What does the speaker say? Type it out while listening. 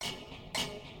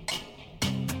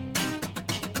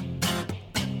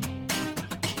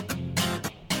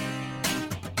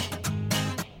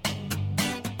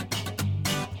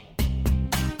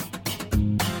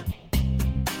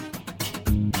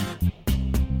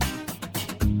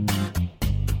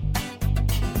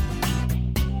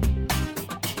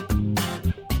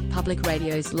Public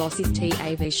Radio's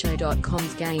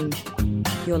LossisTAVShow.com's game.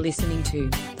 You're listening to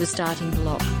The Starting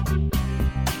Block.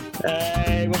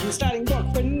 Hey, welcome to The Starting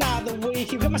Block for another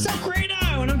week. You've got myself,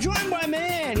 Greeno, and I'm joined by a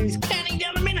man who's counting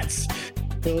down the minutes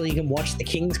until you can watch the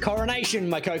King's coronation.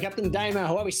 My co-captain, Damo.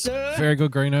 How are we, sir? Very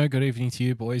good, Greeno. Good evening to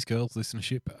you, boys, girls,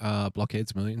 listenership,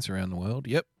 blockheads, millions around the world.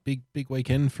 Yep, big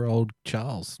weekend for old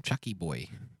Charles, Chucky boy.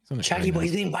 Chucky boy,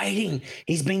 he's been waiting.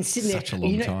 He's been sitting Such there. a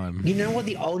long time. You know what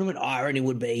the ultimate irony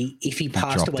would be if he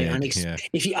passed away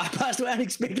if he passed away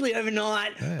unexpectedly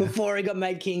overnight before he got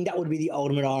made king? That would be the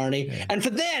ultimate irony. Yeah. And for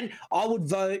then, I would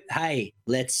vote, hey,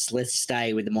 let's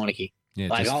stay with the monarchy. Yeah,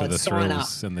 like, just for the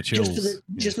thrills and the chills.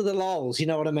 Just for the lols, you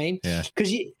know what I mean? Yeah.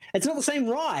 Because it's not the same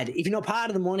ride if you're not part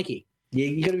of the monarchy.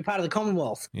 You got to be part of the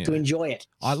Commonwealth to enjoy it.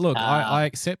 I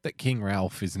accept that King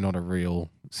Ralph is not a real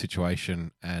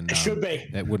situation, and it should be.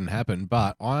 That wouldn't happen.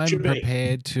 But I'm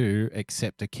prepared to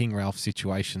accept a King Ralph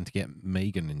situation to get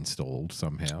Megan installed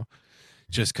somehow.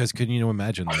 Just because, can you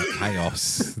imagine the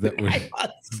chaos that would,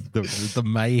 the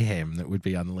mayhem that would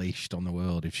be unleashed on the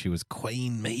world if she was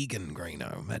Queen Megan,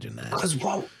 Greeno? Imagine that. Because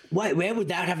wait, where would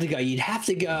that have to go? You'd have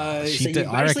to go.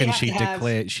 I reckon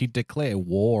she'd declare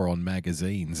war on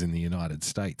magazines in the United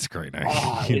States, Greeno.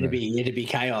 Oh, it'd be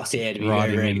chaos. Yeah, it'd be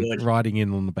very good. Riding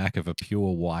in on the back of a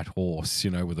pure white horse,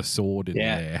 with a sword in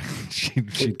there.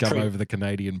 She'd come over the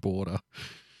Canadian border.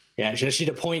 Yeah, she'd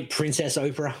appoint Princess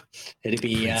Oprah. It'd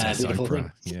be beautiful.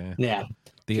 Oprah, yeah.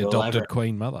 The adopted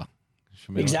Queen Mother.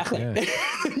 Exactly.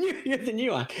 You're the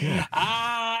new one. Yeah.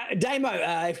 Damo,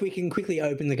 if we can quickly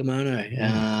open the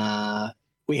kimono.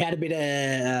 We had a bit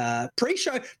of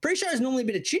pre-show. Pre-show is normally a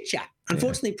bit of chit-chat.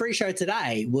 Unfortunately, pre-show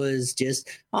today was just,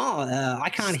 I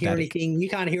can't hear anything. You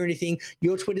can't hear anything.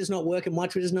 Your Twitter's not working. My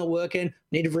Twitter's not working.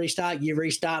 Need to restart. You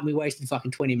restart. And we wasted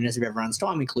fucking 20 minutes of everyone's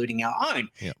time, including our own.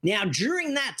 Yep. Now,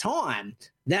 during that time,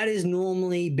 that is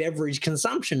normally beverage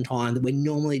consumption time that we're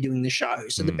normally doing the show.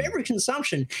 So the beverage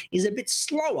consumption is a bit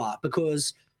slower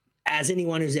because, as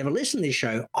anyone who's ever listened to this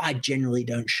show, I generally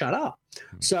don't shut up.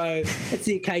 So it's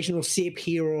the occasional sip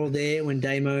here or there when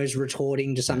Damo's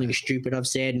retorting to something stupid I've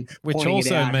said. And which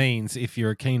also means, if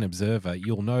you're a keen observer,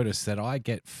 you'll notice that I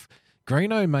get...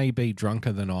 Greeno may be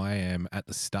drunker than I am at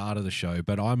the start of the show,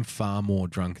 but I'm far more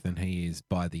drunk than he is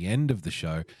by the end of the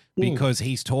show because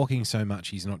he's talking so much,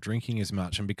 he's not drinking as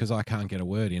much, and because I can't get a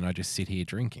word in, I just sit here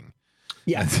drinking.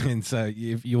 Yeah. And so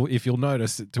if you'll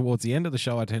notice, towards the end of the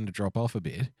show, I tend to drop off a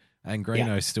bit. And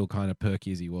Greeno's still kind of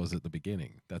perky as he was at the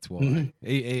beginning. That's why. Mm-hmm.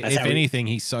 If anything,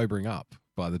 he's sobering up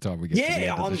by the time we get to the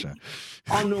end of the show.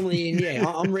 I'm normally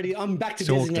I'm ready. I'm back to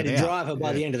designated driver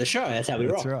by the end of the show. That's how we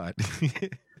roll. That's right.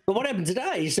 But what happened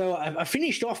today? So I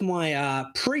finished off my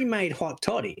pre-made hot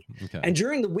toddy. Okay. And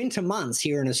during the winter months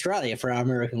here in Australia, for our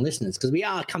American listeners, because we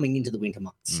are coming into the winter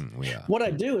months, we are. What I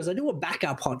do is I do a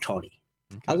backup hot toddy.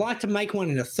 Okay. I like to make one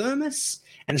in a thermos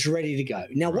and it's ready to go.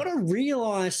 Now, what I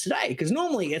realized today, because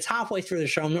normally it's halfway through the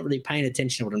show, I'm not really paying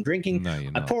attention to what I'm drinking. No,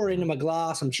 you're not. I pour it into my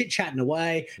glass, I'm chit-chatting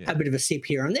away, have a bit of a sip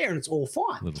here and there, and it's all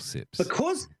fine. Little sips.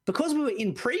 Because we were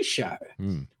in pre-show,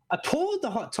 I poured the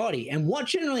hot toddy, and what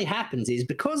generally happens is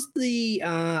because the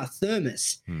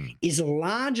thermos is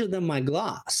larger than my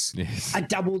glass, I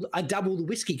double the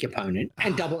whiskey component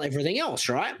and double everything else,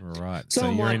 right? Right. So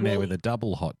you're in there with a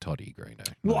double hot toddy, Greeno.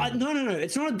 Well, no.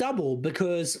 It's not a double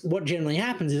because what generally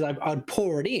happens is I'd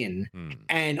pour it in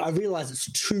and I realize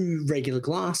it's two regular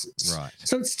glasses. Right.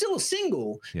 So it's still a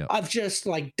single. Yep. I've just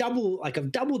doubled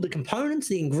the components,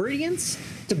 the ingredients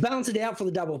to balance it out for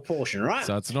the double portion, right?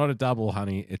 So it's not a double,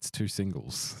 honey. It's two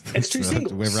singles. It's two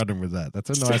singles. We're running with that.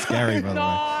 That's a nice Gary, by the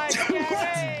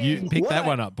way. You pick that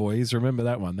one up, boys. Remember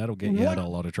that one. That'll get you out of a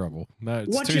lot of trouble. No,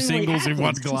 it's two singles in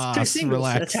one glass. Two singles.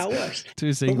 Relax. That's how it works.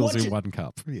 Two singles in one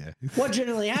cup. Yeah. What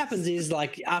generally happens is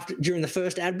during the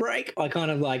first ad break, I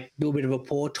kind of do a bit of a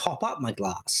pour, top up my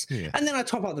glass. Yeah. And then I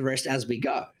top up the rest as we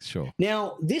go. Sure.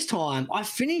 Now, this time I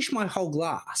finished my whole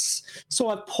glass. So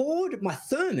I poured my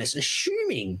thermos,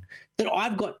 assuming that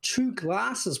I've got two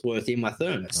glasses worth in my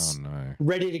thermos. Oh, no.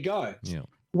 Ready to go. Yeah.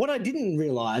 What I didn't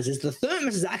realize is the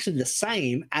thermos is actually the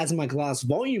same as my glass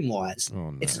volume-wise. Oh,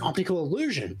 no. It's an optical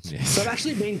illusion. Yes. So I've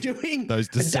actually been doing those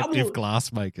deceptive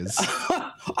glass makers.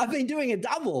 I've been doing a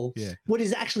double, what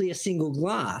is actually a single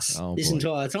glass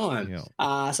entire time.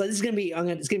 Yeah. So this is going to be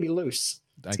it's going to be loose.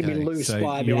 It's going to be loose.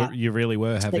 So you really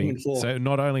were having. So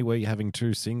not only were you having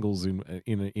two singles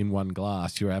in one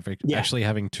glass, you're actually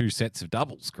having two sets of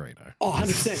doubles, Greeno. Oh,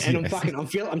 100%.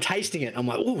 And I'm tasting it. I'm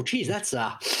like, oh, geez, that's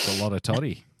a lot of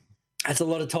toddy. That's a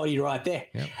lot of toddy right there.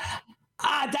 Yep.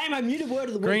 Damo, muted word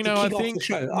of the week Greeno, to I kick think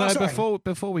off the show.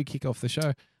 before we kick off the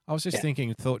show, I was just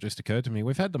thinking, thought just occurred to me.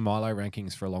 We've had the Milo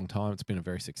rankings for a long time. It's been a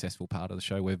very successful part of the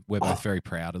show. We're both very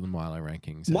proud of the Milo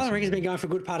rankings. Milo rankings has been going for a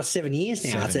good part of 7 years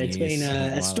now. It's been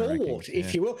a stalwart,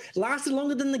 if you will. Lasted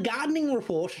longer than the gardening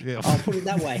report. Yeah. I'll put it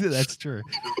that way. That's true.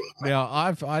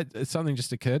 Now, something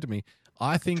just occurred to me.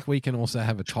 I think we can also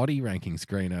have a toddy rankings,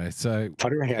 Greeno. So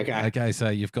toddy ranking, okay. So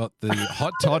you've got the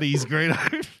hot toddies,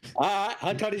 Greeno. All right,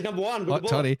 hot toddy's number one. Hot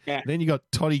toddy. Yeah. Then you got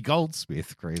Toddy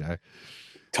Goldsmith, Greeno.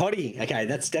 Toddy, okay,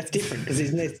 that's different because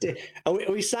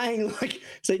are we saying like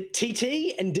so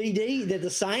TT and DD they're the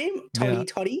same?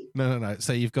 Toddy. No.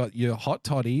 So you've got your hot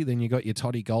toddy, then you've got your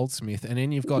Toddy Goldsmith, and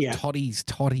then you've got Toddy's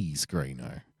Toddies,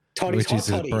 Greeno, which is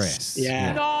a breast.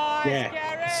 Yeah. Nice,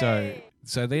 yeah.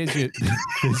 So there's your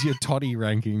toddy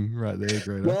ranking right there,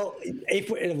 Greeno. Well,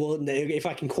 if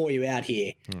I can call you out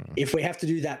here, if we have to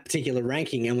do that particular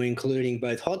ranking and we're including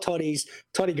both hot toddies,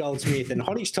 Toddy Goldsmith, and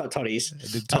hotties toddies,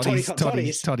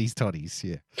 toddies,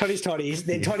 yeah, toddies,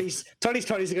 then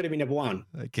toddies are going to be number one.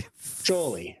 Okay.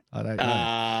 Surely. I don't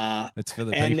know. It's for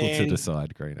the people to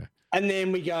decide, Greeno. And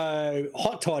then we go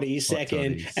hot toddies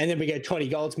second, and then we go Toddy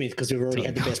Goldsmith because we've already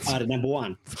had the best part of number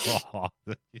one.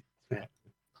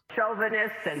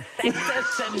 Chauvinists and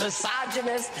sexists and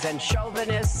misogynists and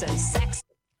chauvinists and sex.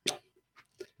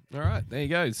 All right, there you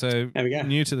go. So there we go.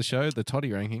 New to the show, the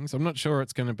toddy rankings. I'm not sure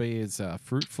it's going to be as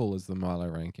fruitful as the Milo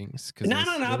rankings because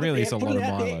there really is a lot of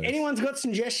Milos. Anyone's got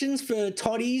suggestions for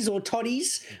toddies or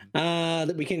toddies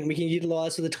that we can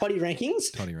utilise for the toddy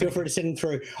rankings? Feel free to send them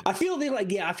through. I feel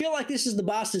like this is the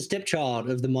bastard stepchild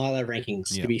of the Milo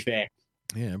rankings. To be fair.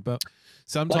 Yeah, but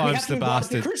sometimes the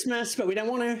bastard Christmas, but we don't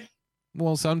want to.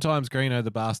 Well, sometimes Greeno,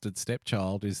 the bastard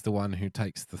stepchild, is the one who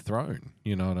takes the throne.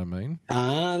 You know what I mean?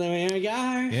 There we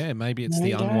go. Yeah, maybe it's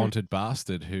the unwanted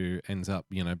bastard who ends up,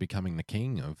 becoming the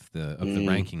king of the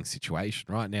ranking situation.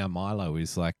 Right now, Milo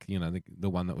is like, the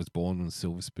one that was born with a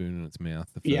silver spoon in its mouth,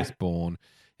 the firstborn.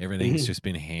 Everything's just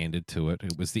been handed to it.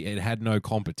 It had no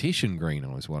competition.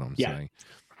 Greeno is what I'm saying.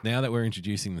 Now that we're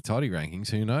introducing the toddy rankings,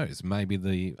 who knows? Maybe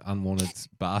the unwanted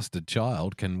bastard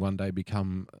child can one day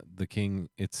become the king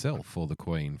itself or the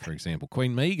queen, for example.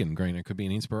 Queen Megan, Greeno, could be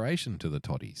an inspiration to the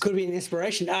toddies. Could be an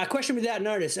inspiration. Question without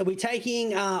notice. Are we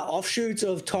taking offshoots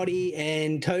of toddy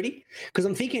and toady? Because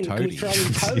I'm thinking, can we throw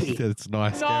in toady? That's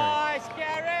nice, Gary. Nice,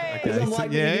 Gary. Because I'm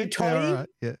like,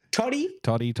 toddy,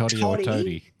 toddy, or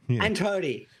toady. Yeah. And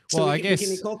toady. So I guess we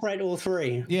can incorporate all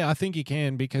three. Yeah, I think you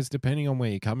can because depending on where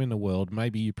you come in the world,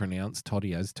 maybe you pronounce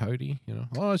toddy as toady.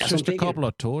 It's just a couple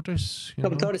of tortoise.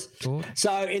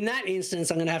 So in that instance,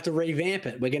 I'm going to have to revamp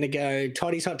it. We're going to go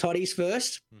toddies, hot toddies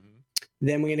first.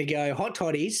 Then we're going to go hot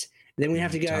toddies. Then we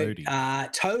have to go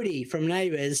toady from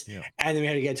Neighbours. And then we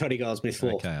have to go Toddy Goldsmith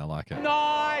 4. Okay, I like it.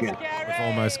 Nice, Gary. We've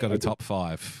almost got a top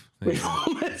 5. We've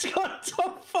almost got a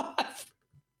top 5.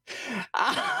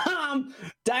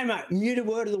 Damo, muted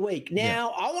word of the week. Now,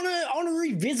 I want to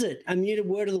revisit a muted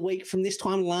word of the week from this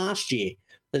time last year,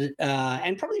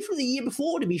 and probably from the year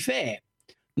before. To be fair,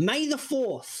 May the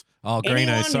 4th. Oh,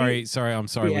 Greeno, sorry, I'm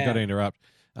sorry. We've got to interrupt.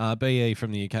 BE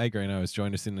from the UK, Greeno, has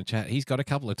joined us in the chat. He's got a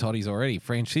couple of toddies already.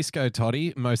 Francisco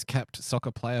Totti, most capped soccer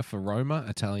player for Roma,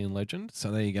 Italian legend.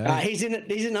 So there you go. He's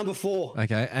in number 4.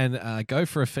 Okay, and go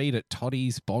for a feed at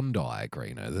Toddy's Bondi,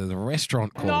 Greeno. There's a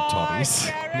restaurant called Toddy's.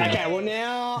 Okay, well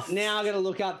now I'm going to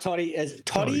look up Toddy as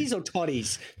Toddies or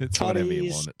Toddies. It's whatever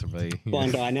you want it to be.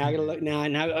 Bondi. Now I got to look. Now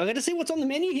I got to see what's on the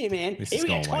menu here, man. This here we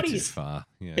go. Toddy's. Way too far.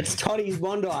 Yeah. It's Toddy's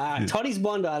Bondi. Toddy's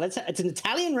Bondi. It's an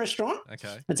Italian restaurant.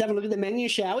 Okay. Let's have a look at the menu,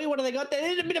 shall we? What do they got there?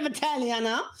 There's a bit of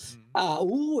Italiano.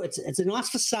 It's a nice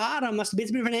facade. It's a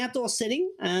bit of an outdoor setting.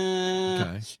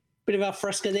 Bit of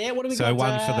alfresco there. What do we got? So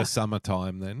one for the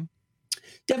summertime then?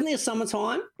 Definitely a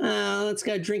summertime. Let's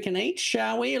go drink and eat,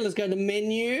 shall we? Let's go to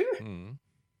menu.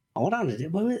 Hold on.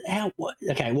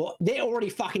 Okay, well, they're already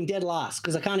fucking dead last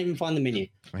because I can't even find the menu.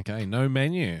 Okay, no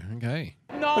menu. Okay.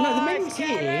 No, the menu's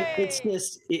here.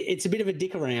 It's a bit of a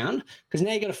dick around because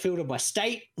now you got to filter by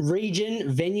state,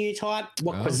 region, venue type,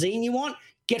 what cuisine you want.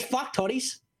 Get fucked,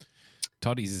 Toddies.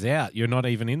 Toddies is out. You're not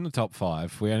even in the top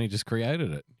 5. We only just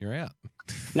created it. You're out.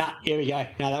 Nah, here we go.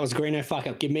 No, that was Greeno fuck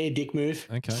up. Give me a dick move.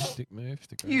 Okay, dick move.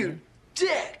 You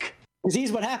dick. Because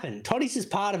here's what happened. Toddies is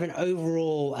part of an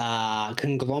overall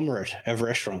conglomerate of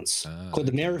restaurants called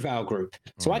the Merivale Group.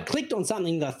 So I clicked on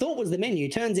something that I thought was the menu.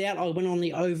 Turns out I went on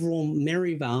the overall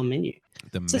Merivale menu.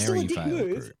 So still a dick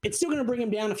move. Group. It's still going to bring him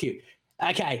down a few.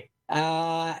 Okay,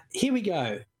 here we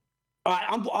go. All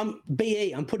right, I'm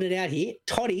BE. I'm putting it out here.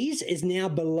 Toddies is now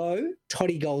below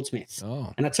Toddy Goldsmith.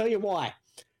 Oh. And I'll tell you why.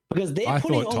 because they're I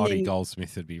putting thought on Toddy their...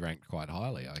 Goldsmith would be ranked quite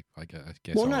highly. I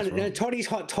guess. Well, I was no, wrong. Toddy's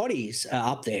Hot Toddies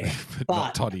are up there, but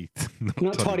not Toddy.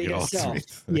 not Toddy herself.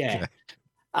 Goldsmith. Yeah.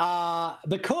 Okay.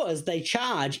 Because they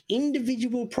charge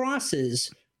individual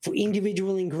prices for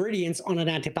individual ingredients on an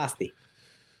antipasti.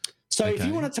 So if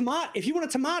you want a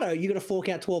tomato, you got to fork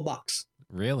out $12.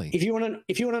 Really? If you want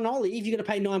an olive, you got to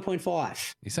pay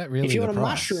 9.5. Is that really? If you the want a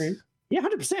price? mushroom, yeah,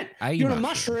 100%. If you want a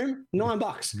mushroom, $9.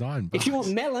 $9. If you want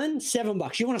melon,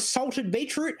 $7. You want a salted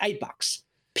beetroot, $8.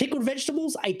 Pickled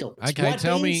vegetables, $8. Okay, White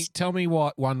tell beans, me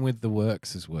what one with the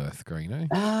works is worth, Greeno.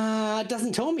 It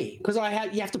doesn't tell me because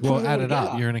you have to put it all add it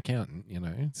together. up. You're an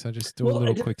accountant, so just do a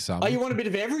little quick sum. Oh, you want a bit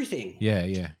of everything?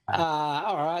 Yeah.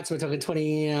 All right, so we're talking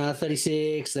 20,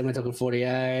 36, then we're talking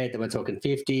 48, then we're talking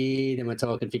 50, then we're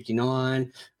talking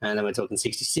 59, and then we're talking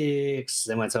 66,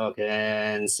 then we're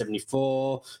talking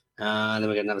 74, then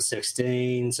we got another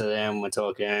 16, so then we're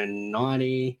talking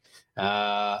 90.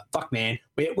 Fuck, man,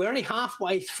 we're only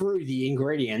halfway through the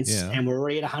ingredients, and we're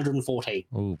already at 114.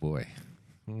 Oh boy.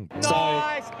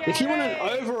 So if you want an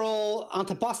overall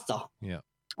antipasta,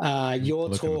 you're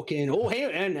talking. Oh, hey,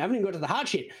 and I haven't even got to the hard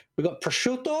shit. We've got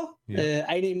prosciutto,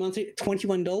 18 months,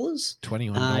 $21.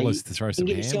 $21 to throw some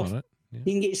ham on it. Yeah.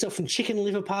 You can get yourself some chicken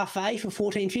liver parfait for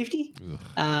 $14.50,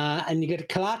 and you get a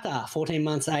Kalata, 14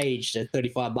 months aged at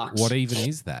 $35. What even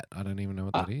is that? I don't even know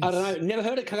what that is. I don't know. Never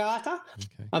heard of Kalata.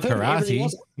 Okay. I've heard of everything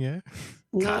else. Yeah.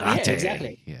 No, Karate. yeah,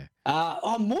 exactly. Yeah.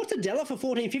 Mortadella for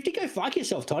 $14.50. Go fuck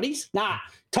yourself, Toddies. Nah,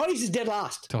 Toddies is dead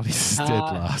last. Toddies is dead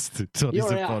last. Toddies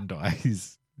at Bondi.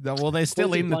 Well, they're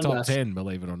still in the top 10,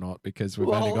 believe it or not, because we've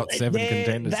only got 7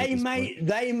 contenders. They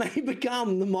may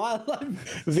become the Milo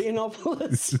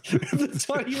Vianopoulos of the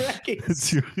Toddy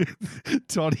rackets.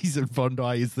 Toddy's at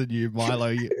Bondi is the new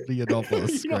Milo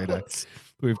Yiannopoulos screener.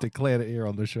 We've declared it here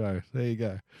on the show. There you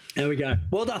go. There we go.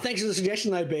 Well done. Thanks for the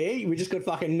suggestion, though, B. We just got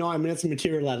fucking 9 minutes of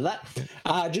material out of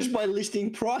that. Just by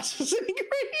listing prices and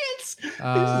ingredients.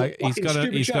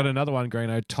 He's got another one,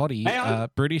 Greeno. Toddy.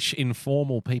 British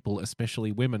informal people,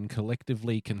 especially women,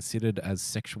 collectively considered as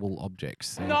sexual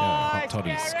objects. There you go. Hot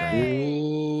Toddies,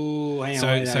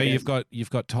 Greeno. So you've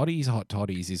got Toddies. Hot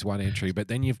Toddies is one entry, but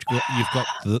then you've got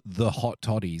the Hot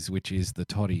Toddies, which is the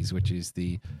Toddies, which is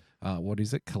the what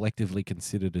is it? Collectively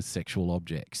considered as sexual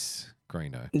objects,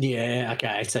 Greeno. Yeah,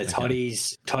 okay. So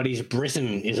Toddies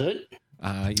Britain, is it?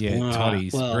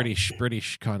 Toddies. Well,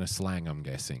 British kind of slang, I'm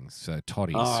guessing. So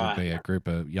Toddies would be a group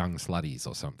of young slutties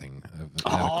or something.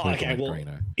 Okay. Well,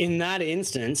 in that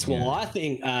instance, I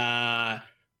think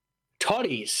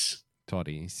Toddies.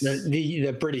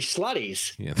 The British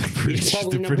slutties. Yeah,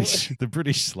 the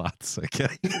British sluts.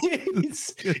 Okay,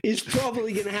 it's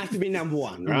probably going to have to be number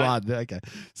one, right? Okay.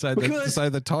 So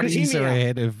the Toddies are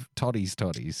ahead of Toddies.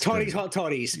 Toddies, Hot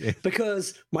Toddies. Yeah.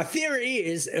 Because my theory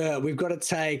is we've got to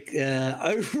take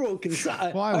overall.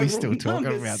 Why are we still talking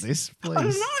about this? Please. I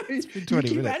don't know. It's been 20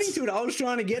 you keep minutes. adding to it. I was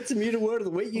trying to get some muted word of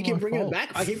the week. You keep bringing it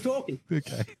back. I keep talking.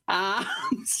 Okay.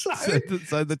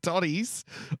 So the Toddies,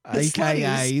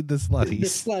 aka the slutties. The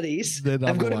slutties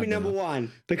have got to be number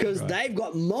one because they've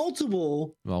got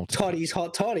multiple Toddies,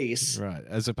 Hot Toddies. Right.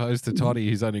 As opposed to Toddy,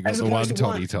 who's only got the one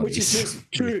Toddy. Which is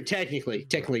just two, technically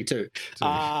two.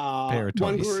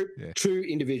 One group, two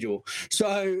individual.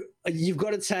 So you've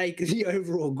got to take the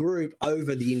overall group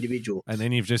over the individual. And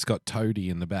then you've just got Toady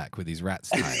in the back with his rat's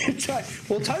tail.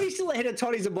 Well, Toadie's still ahead of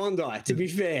Toddies at Bondi, to be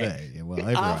fair. Yeah, well,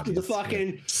 after the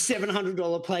fucking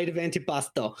 $700 plate of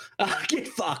antipasta. Get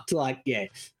fucked. Don't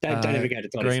ever go to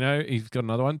Toddies. Greeno, he's got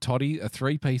another one. Toddy, a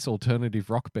 3-piece alternative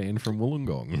rock band from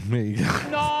Wollongong. There you go.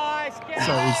 Nice.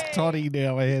 So is Toddy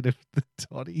now ahead of the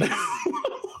Toddy?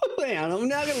 Hang on, I'm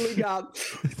now going to look up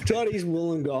Toddy's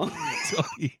Wollongong.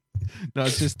 Toddy. No,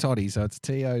 it's just Toddy, so it's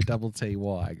Totty,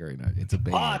 Greeno. It's a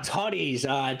band. Oh, Toddy's,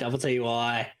 double Ty. It's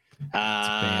a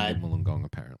band in Wollongong,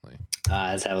 apparently.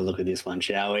 Let's have a look at this one,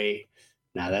 shall we?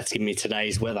 No, that's giving me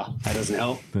today's weather. That doesn't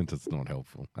help. That's not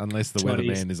helpful. Unless the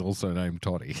weatherman is also named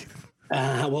Toddy.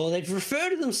 Well, they've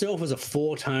referred to themselves as a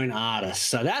 4-tone artist,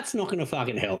 so that's not going to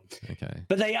fucking help. Okay.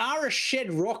 But they are a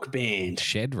shed rock band.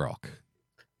 Shed rock?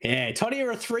 Yeah, Toddy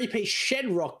are a 3-piece shed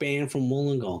rock band from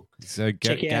Wollongong. So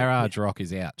garage rock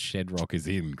is out, shed rock is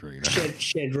in, Greeno.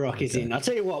 Shed rock is in. I'll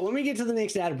tell you what, when we get to the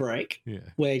next ad break,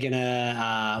 we're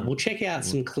gonna we'll check out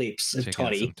some clips of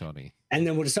Toddy. And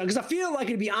then we'll decide, because I feel like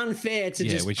it'd be unfair to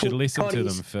just. Yeah, we should listen to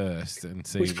them first and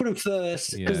see. We should put them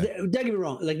first, because don't get me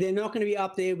wrong, they're not going to be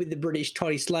up there with the British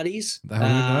Toddy slutties. Who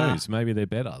knows? Maybe they're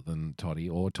better than Toddy,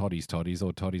 or Toddy's Toddies,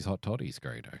 or Toddy's Hot Toddies,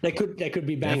 Greeno. They could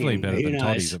be banging. Definitely better than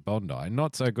Toddy's at Bondi.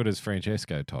 Not so good as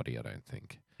Francesco Toddy, I don't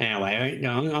think. Anyway,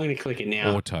 no, I'm going to click it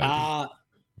now. Or Toby.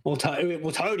 Well,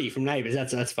 Toadie from Neighbours.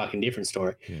 That's a fucking different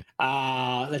story. Yeah.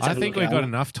 I think we've got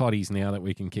enough toddies now that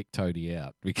we can kick Toadie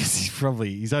out because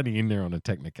he's only in there on a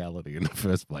technicality in the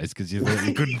first place because you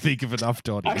couldn't think of enough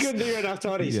toddies. I couldn't think of enough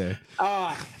toddies. Yeah.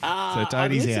 All right. So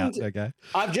Toadie's out. Okay.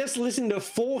 I've just listened to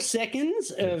 4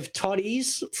 seconds of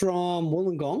toddies from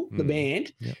Wollongong, the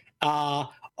band. Yep.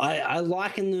 I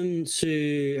liken them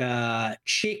to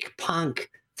chick punk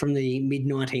from the mid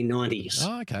 1990s.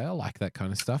 Oh, okay. I like that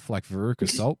kind of stuff, like Veruca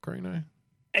Salt, Greeno.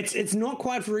 It's not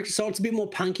quite Veruca Salt. It's a bit more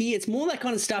punky. It's more that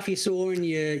kind of stuff you saw in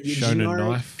your Shonen generic.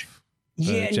 Knife.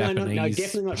 Yeah, no,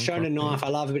 definitely not Shonen Knife. I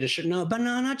love a bit of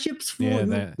banana chips for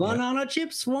me. Banana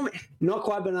chips for me. Not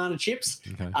quite banana chips.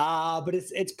 Okay. But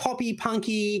it's poppy,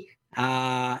 punky. So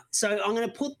I'm going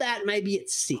to put that maybe at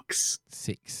 6.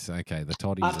 6. Okay, the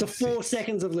toddies. After 4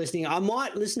 seconds of listening, I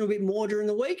might listen a bit more during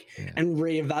the week and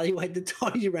reevaluate the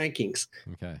toddy rankings.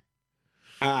 Okay.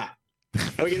 All right.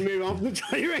 Are we going to move on from the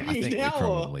toddy rankings I think now? we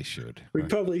probably should. We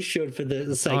probably should for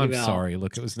the sake I'm of our sorry.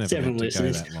 Look, it was never 7 meant to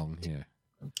listeners. go that long. Yeah.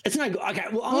 It's no good. Okay,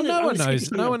 Well, no one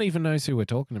knows. No one even knows who we're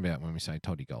talking about when we say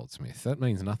Toddy Goldsmith. That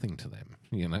means nothing to them,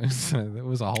 you know. So that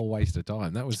was a whole waste of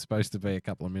time. That was supposed to be a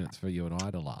couple of minutes for you and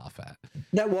I to laugh at.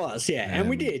 That was, yeah, and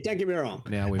we did. Don't get me wrong.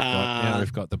 Now we've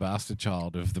got the bastard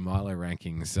child of the Milo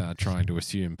rankings trying to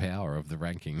assume power of the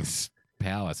rankings,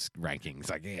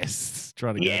 I guess,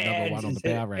 trying to get number 1 on the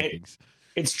power rankings.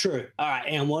 It's true. All right,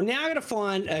 and well, now I got to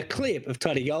find a clip of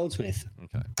Toddy Goldsmith.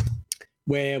 Okay.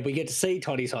 Where we get to see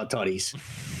Toddy's hot toddies.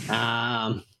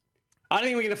 I don't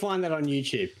think we're going to find that on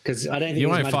YouTube because I don't think you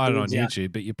won't find it on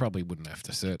YouTube, but you probably wouldn't have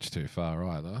to search too far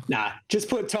either. Nah, just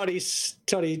put Toddy's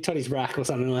rack or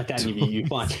something like that, and you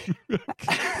find.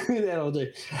 That'll do.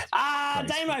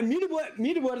 Damo, muted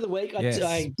word of the week. Yes,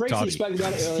 I briefly Toddy. spoke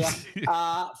about it earlier.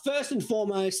 First and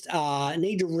foremost,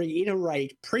 need to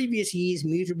reiterate previous year's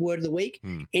muted word of the week.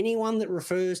 Anyone that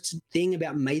refers to the thing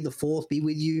about May the 4th be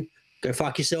with you, go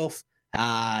fuck yourself.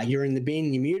 You're in the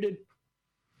bin, you're muted.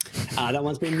 That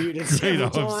one's been muted several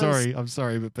times. I'm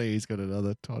sorry, but B's got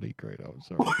another toddy, Greeno. I'm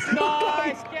sorry.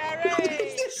 Nice, Gary!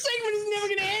 This segment is never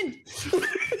going to end.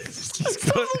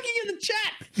 Stop looking at the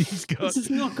chat. This is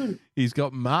not good. He's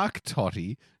got Mark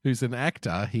Toddy, who's an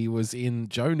actor. He was in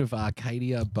Joan of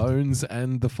Arcadia, Bones,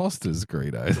 and The Fosters,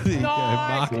 Greeno. There you go,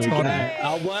 Mark Toddy.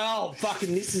 Oh, well,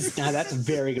 fucking that's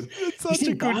very good. It's such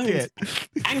a good get.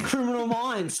 And Criminal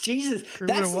Minds. Jesus.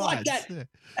 Like that. Yeah.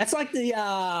 That's like the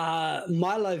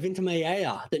Milo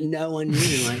Ventimiglia that no one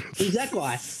knew. Like, who's that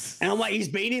guy? And I'm like, he's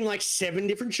been in like 7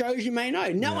 different shows you may know.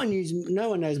 No one knows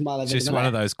Milo Ventimiglia. It's just one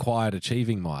of those quiet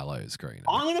achieving Milos, Greeno.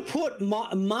 I'm going to put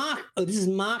Mark, this is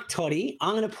Mark Toddy.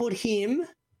 I'm going to put him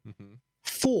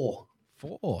 4.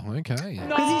 4, okay.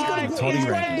 Because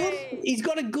he's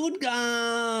got a good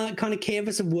kind of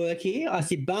canvas of work here. I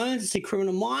see Bones, I see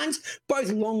Criminal Minds, both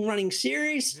long-running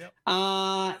series.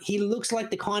 Yep. He looks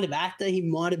like the kind of actor. He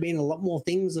might have been a lot more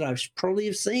things that I probably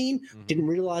have seen. Didn't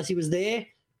realise he was there.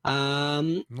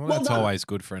 That's always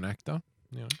good for an actor.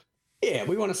 Yeah. Yeah,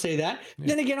 we want to see that. Yeah.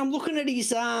 Then again, I'm looking at his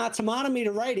tomato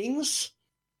meter ratings.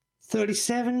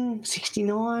 37,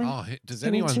 69. Oh,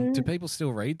 do people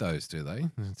still read those, do they?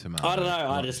 I don't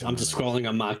know. I'm just scrolling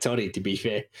on Mark Toddy, to be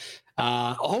fair.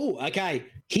 Okay.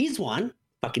 Here's one.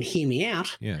 Fucking hear me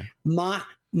out. Yeah. Mark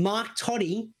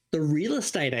Toddy, the real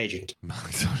estate agent. Mark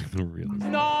Toddy, the real estate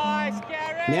agent. Nice,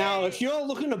 Gary! Now, if you're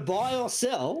looking to buy or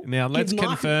sell... Now, let's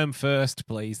confirm first,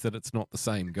 please, that it's not the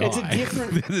same guy. It's a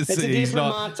different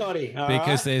Mark Toddy.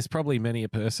 Because there's probably many a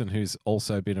person who's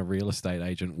also been a real estate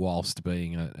agent whilst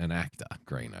being an actor,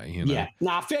 Greeno. You know? Yeah.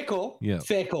 Nah, fair call. Yeah.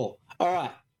 Fair call. All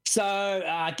right. So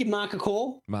give Mark a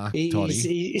call. Mark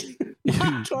Toddy.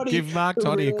 Mark Toddy. Give Mark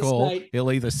Toddy a call. Estate.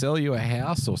 He'll either sell you a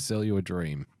house or sell you a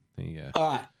dream. There you go.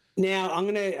 All right. Now, I'm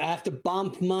going to have to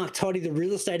bump Mark Toddy, the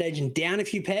real estate agent, down a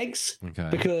few pegs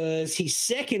because his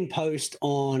second post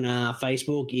on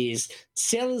Facebook is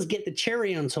sellers get the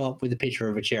cherry on top with a picture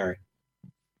of a cherry.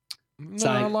 No,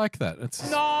 I like that. It's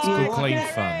good, clean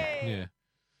fun. Yeah.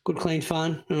 Good, clean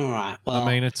fun. All right. Well,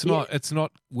 I mean, it's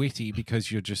not witty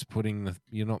because you're just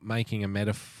you're not making a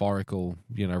metaphorical,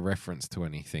 reference to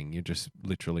anything. You're just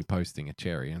literally posting a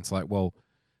cherry. And it's like, well,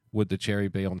 would the cherry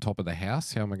be on top of the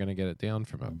house? How am I going to get it down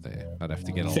from up there? I'd have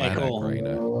to get a ladder,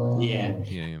 Greeno. Yeah.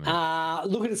 Yeah.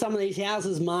 Looking at some of these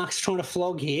houses Mark's trying to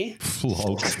flog here.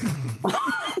 Flog.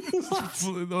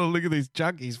 Oh, look at these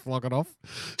junkies flogging off.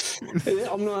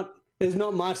 There's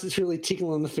not much that's really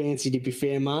tickling the fancy, to be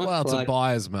fair, Mark. Well, it's a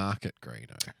buyer's market,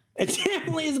 Greeno. It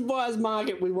definitely is a buyer's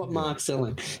market with what Mark's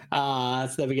selling. So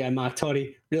there we go, Mark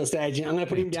Toddy, real estate agent. I'm going to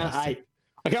put him down at 8.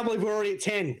 I can't believe we're already at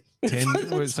 10.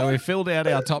 10. So we filled out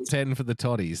our top 10 for the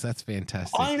toddies. That's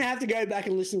fantastic. I'm going to have to go back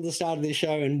and listen to the start of this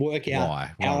show and work out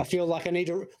how I feel like I need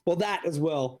to. Well, that as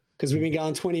well, because we've been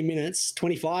going 20 minutes,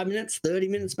 25 minutes, 30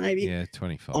 minutes maybe. Yeah,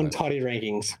 25. On toddy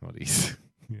rankings. Toddies.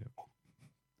 Yeah.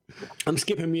 I'm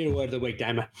skipping Mute Word of the Week,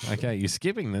 Damo. Okay, you're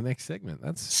skipping the next segment.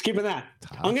 That's skipping that.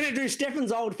 Tough. I'm going to do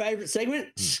Stefan's old favourite segment,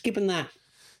 skipping that.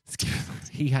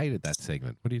 He hated that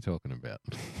segment. What are you talking about?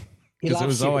 Because it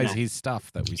was always his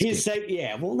stuff that we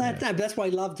skipped. Well, that's why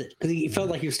he loved it, because he felt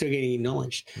like he was still getting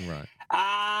acknowledged.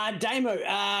 Right. Damo,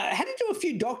 had to do a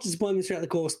few doctor's appointments throughout the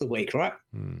course of the week, right?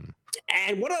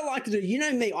 And what I like to do, you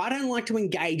know me, I don't like to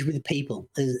engage with people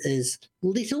as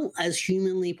little as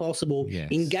humanly possible.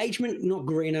 Yes. Engagement, not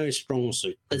Greeno's strong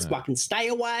suit. Let's fucking stay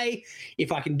away.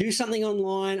 If I can do something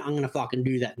online, I'm going to fucking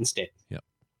do that instead. Yep.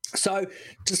 So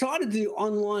decided to do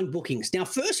online bookings. Now,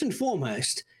 first and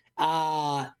foremost,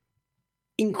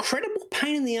 incredible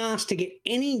pain in the ass to get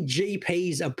any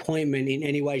GP's appointment in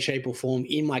any way, shape, or form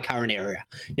in my current area.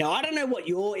 Now, I don't know what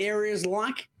your area is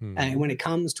like when it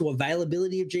comes to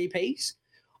availability of GPs.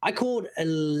 I called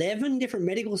 11 different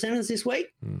medical centers this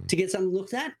week to get something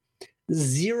looked at.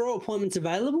 0 appointments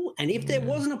available, and if there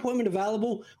was an appointment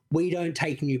available, we don't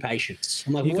take new patients.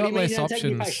 I'm like, you what got do you mean less you don't take new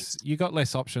options. patients? You got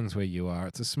less options where you are.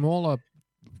 It's a smaller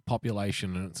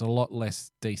population, and it's a lot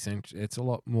less decent. It's a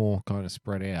lot more kind of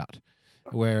spread out.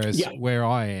 Whereas where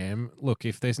I am, look,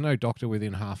 if there's no doctor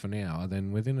within half an hour,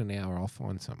 then within an hour I'll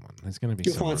find someone. There's going to be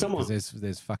someone. Because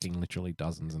there's fucking literally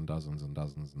dozens and dozens and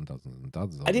dozens and dozens and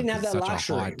dozens. I didn't have that such last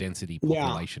a high density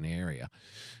population area.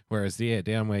 Whereas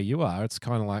down where you are, it's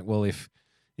kind of like, well, if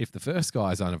the first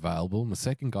guy's unavailable and the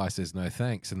second guy says no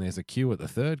thanks and there's a queue at the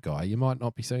third guy, you might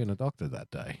not be seeing a doctor that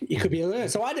day. You could be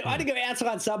alert. So I had to go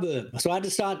outside suburb. So I had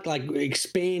to start like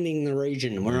expanding the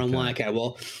region where I'm like, okay,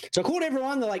 well, so I called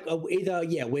everyone. They're like, either,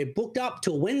 we're booked up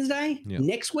till Wednesday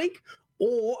next week.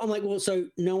 Or I'm like, well, so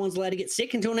no one's allowed to get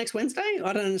sick until next Wednesday?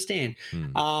 I don't understand.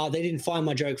 They didn't find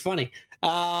my joke funny.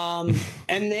 And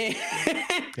then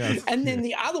and then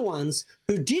the other ones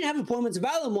who did have appointments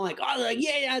available, I'm like,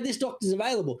 this doctor's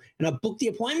available. And I booked the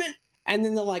appointment. And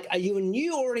then they're like, are you a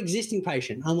new or an existing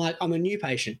patient? I'm like, I'm a new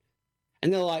patient.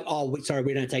 And they're like, oh, sorry,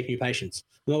 we don't take new patients.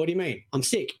 Well, what do you mean? I'm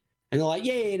sick. And they're like,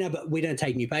 no, but we don't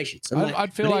take new patients.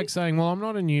 I'd feel like saying, well, I'm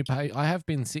not a new patient. I have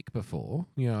been sick before.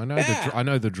 I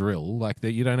know the drill. Like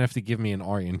that, you don't have to give me an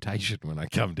orientation when I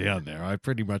come down there. I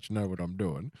pretty much know what I'm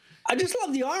doing. I just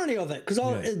love the irony of it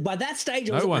because by that stage,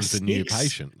 I was no one's a new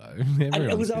patient though.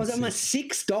 I was at my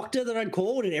 6th doctor that I'd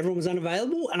called, and everyone was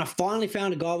unavailable. And I finally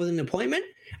found a guy with an appointment,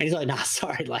 and he's like, "Nah,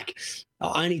 sorry, like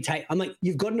I only take." I'm like,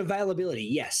 "You've got an availability,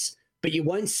 yes, but you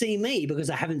won't see me because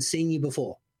I haven't seen you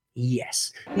before."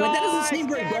 Yes. No, that doesn't seem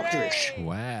very doctorish.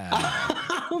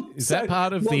 Wow. Is that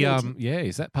part of the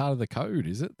is that part of the code?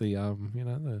 Is it the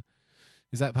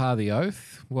is that part of the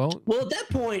oath? Well, at that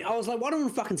point I was like, why don't I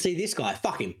fucking see this guy?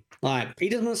 Fuck him. Like, he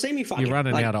doesn't want to see me. You're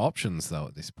running out of options though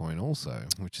at this point also,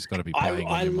 which has got to be playing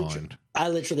on your mind. I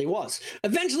literally was.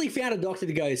 Eventually found a doctor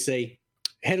to go see,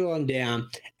 headed on down,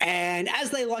 and as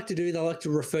they like to do, they like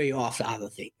to refer you off to other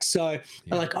things. So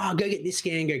they're like, oh, go get this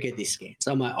scan, go get this scan.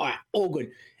 So I'm like, all right, all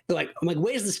good. I'm like,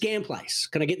 where's the scan place?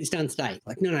 Can I get this done today?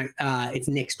 Like, no, it's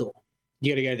next door.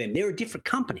 You got to go there. They're a different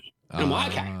company. And I'm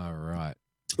like, okay. Right.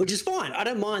 Which is fine. I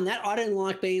don't mind that. I don't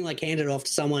like being like handed off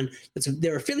to someone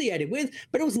they're affiliated with,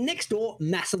 but it was next door,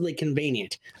 massively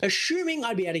convenient. Assuming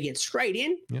I'd be able to get straight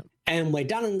in and we're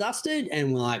done and dusted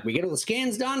and we get all the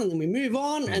scans done and then we move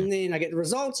on and then I get the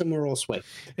results and we're all sweet.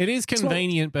 It is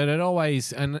convenient, but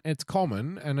it's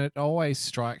common and it always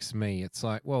strikes me. It's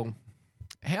like, well,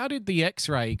 how did the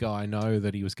X-ray guy know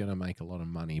that he was going to make a lot of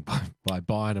money by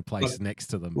buying a place next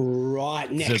to them?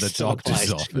 Right next to the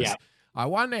doctor's office. Yeah. I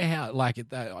wonder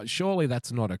how, surely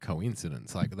that's not a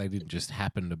coincidence. Like, they didn't just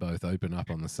happen to both open up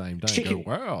on the same day.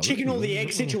 Chicken or the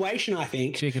egg situation, I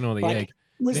think. Chicken or the egg.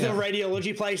 Was the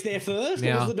radiology place there first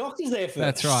or was the doctors there first?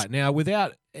 That's right. Now,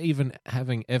 without even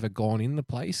having ever gone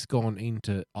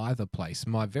into either place,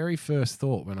 my very first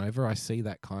thought whenever I see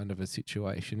that kind of a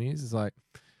situation is like,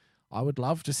 I would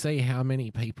love to see how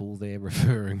many people they're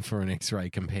referring for an X-ray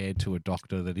compared to a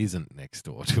doctor that isn't next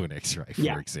door to an X-ray,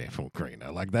 for example,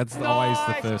 Greeno. Like, that's always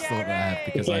the first thought I have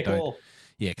because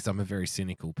because I'm a very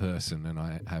cynical person and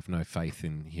I have no faith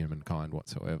in humankind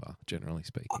whatsoever, generally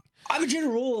speaking. I have a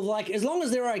general rule of like, as long as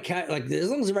they're okay, like as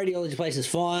long as the radiology place is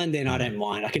fine, then I don't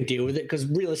mind. I can deal with it because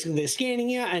realistically they're scanning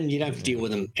you and you don't have to deal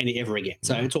with them ever again.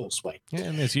 So it's all sweet. Yeah,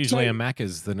 and there's usually a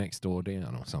Macca's the next door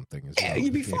down or something as well.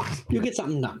 You'll be fine. You'll get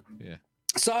something done. Yeah.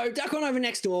 So duck on over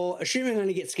next door, assuming I'm going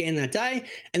to get scanned that day.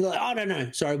 And they're like, I don't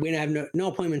know. Sorry, we have no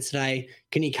appointments today.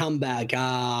 Can you come back?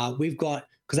 We've got,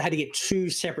 because I had to get 2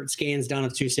 separate scans done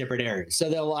of 2 separate areas. So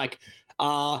they're like,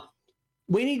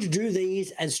 we need to do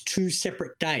these as 2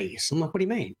 separate days. I'm like, what do you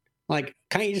mean? Like,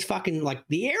 can't you just fucking, like,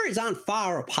 the areas aren't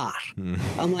far apart.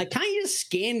 I'm like, can't you just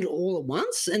scan it all at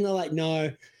once? And they're like,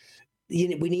 no,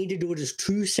 we need to do it as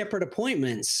 2 separate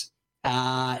appointments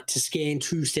to scan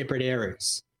 2 separate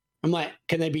areas. I'm like,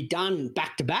 can they be done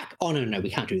back to back? Oh, no, we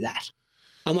can't do that.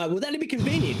 I'm like, well, that'd be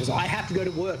convenient because I have to go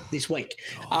to work this week.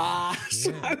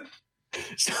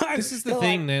 So this is the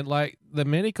thing, that like the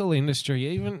medical industry,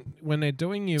 even when they're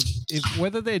doing you,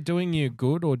 whether they're doing you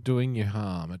good or doing you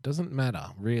harm, it doesn't matter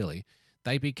really.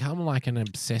 They become like an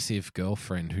obsessive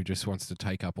girlfriend who just wants to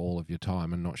take up all of your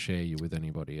time and not share you with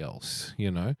anybody else, you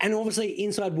know? And obviously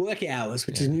inside work hours,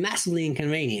 which is massively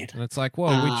inconvenient. And it's like,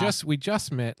 well, we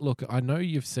just met. Look, I know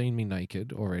you've seen me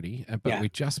naked already, but we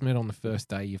just met on the first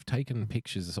day. You've taken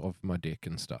pictures of my dick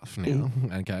and stuff now.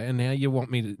 Okay. And now you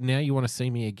want to see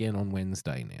me again on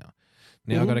Wednesday now.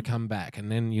 Now I've got to come back,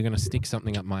 and then you're going to stick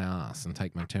something up my ass and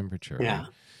take my temperature. Yeah.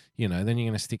 You know, then you're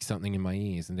going to stick something in my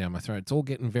ears and down my throat. It's all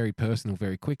getting very personal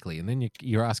very quickly. And then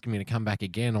you're asking me to come back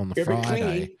again on the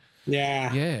Friday.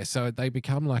 Yeah. Yeah. So they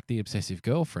become like the obsessive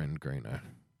girlfriend, Greeno.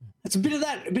 It's a bit of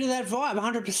that vibe,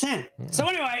 100%. So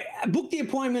anyway, I booked the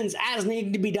appointments as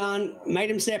needed to be done, made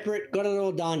them separate, got it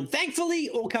all done. Thankfully,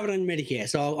 all covered under Medicare.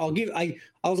 So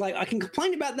I was like, I can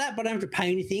complain about that, but I don't have to pay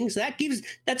anything. So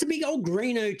that's a big old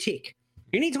Greeno tick.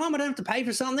 Anytime I don't have to pay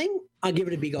for something, I give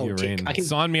it a big old tick.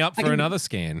 Sign me up for another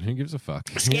scan. Who gives a fuck?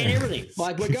 Scan everything.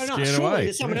 Like, we're going on. Surely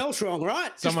there's someone else wrong,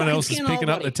 right? Someone else is picking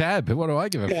up the tab. What do I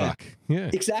give a fuck? Yeah.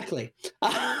 Exactly.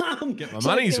 Get my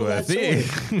money's worth here.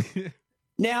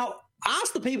 Now,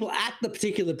 ask the people at the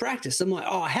particular practice. I'm like,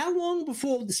 oh, how long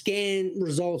before the scan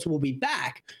results will be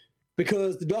back?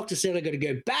 Because the doctor said I got to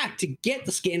go back to get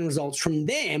the scan results from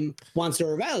them once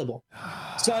they're available.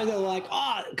 So they're like,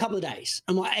 oh, a couple of days.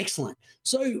 I'm like, excellent.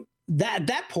 So at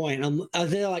that point,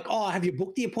 they're like, oh, have you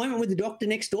booked the appointment with the doctor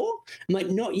next door? I'm like,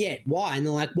 not yet. Why? And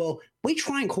they're like, well, we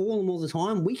try and call them all the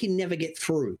time. We can never get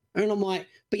through. And I'm like,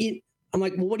 I'm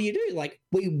like, well, what do you do? Like,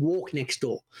 we walk next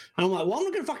door. And I'm like, well, I'm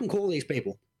not going to fucking call these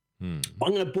people. I'm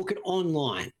going to book it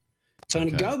online. So I'm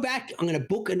going to go back. I'm going to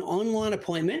book an online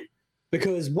appointment.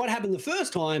 Because what happened the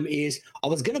first time is I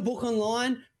was going to book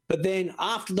online, but then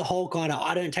after the whole kind of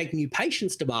I don't take new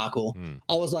patients debacle,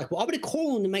 I was like, well, I better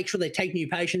call them to make sure they take new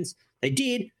patients. They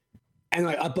did. And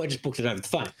I just booked it over the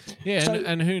phone. Yeah, so,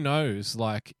 and who knows?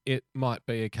 Like, it might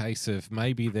be a case of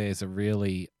maybe there's a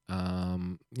really,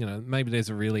 maybe there's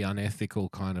a really unethical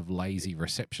kind of lazy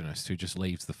receptionist who just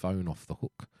leaves the phone off the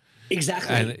hook.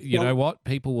 Exactly. And you know what?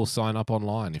 People will sign up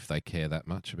online if they care that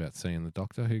much about seeing the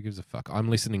doctor. Who gives a fuck? I'm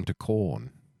listening to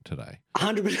Korn today.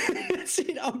 100%. That's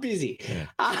it. I'm busy. Yeah.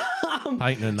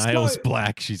 Painting her nails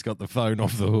black. She's got the phone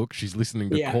off the hook. She's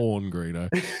listening to Korn, Greeno.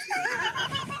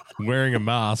 Wearing a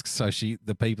mask so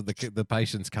the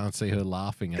patients can't see her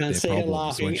laughing at their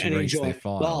problems when she reads their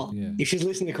file. Well, if she's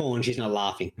listening to Korn, she's not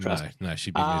laughing. Trust me. No,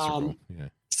 she'd be miserable. Yeah.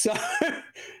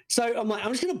 So I'm like,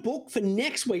 I'm just going to book for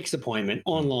next week's appointment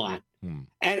online.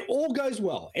 And all goes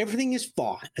well. Everything is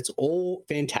fine. It's all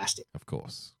fantastic. Of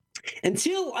course.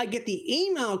 Until I get the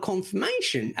email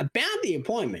confirmation about the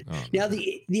appointment. Now,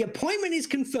 the appointment is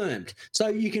confirmed. So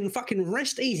you can fucking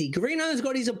rest easy. Greeno's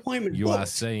got his appointment booked. You are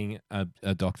seeing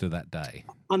a doctor that day.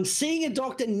 I'm seeing a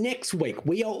doctor next week.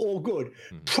 We are all good.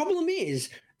 Problem is,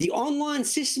 the online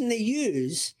system they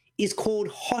use is called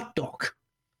HotDoc.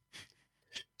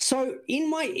 So in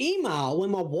my email, when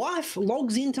my wife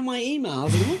logs into my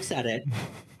emails and looks at it,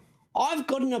 I've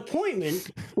got an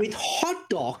appointment with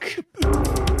HotDoc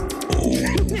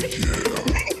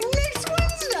next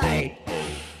Wednesday.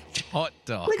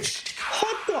 HotDoc.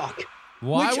 HotDoc.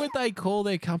 Why would they call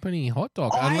their company HotDoc?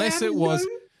 Unless it was...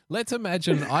 Let's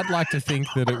imagine, I'd like to think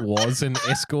that it was an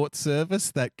escort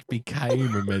service that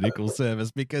became a medical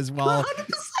service because while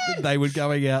 100%. They were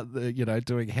going out,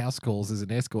 doing house calls as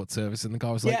an escort service and the guy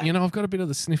was like, I've got a bit of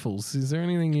the sniffles. Is there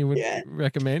anything you would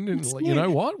recommend? And like, you know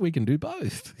what? We can do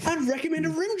both. I'd recommend a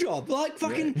rim job. Like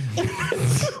fucking...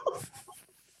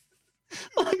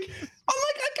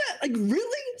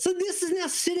 really? So this is now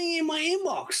sitting in my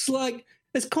inbox. Like,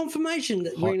 it's confirmation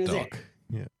that Greeno's there.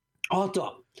 Yeah.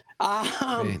 HotDoc.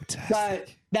 Fantastic. So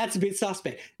that's a bit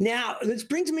suspect. Now, this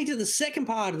brings me to the second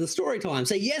part of the story time.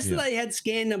 So yesterday they had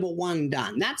scan number 1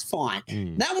 done. That's fine.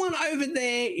 That one over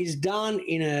there is done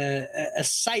in a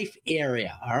safe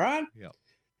area, all right? Yep.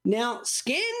 Now,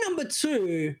 scan number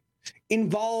 2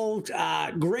 involved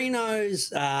Greeno's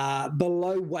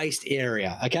below waist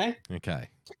area, okay? Okay.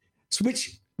 So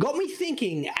which got me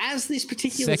thinking, as this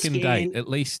particular second scan... date, at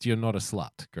least you're not a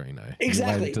slut, Greeno.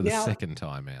 Exactly. You waited to the second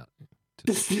time out.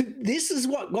 this is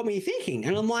what got me thinking.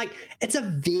 And I'm like, it's a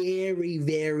very,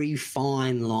 very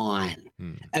fine line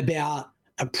about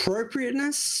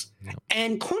appropriateness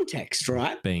and context,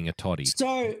 right? Being a toddy.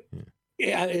 So,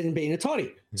 and being a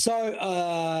toddy.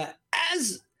 So,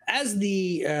 as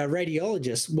the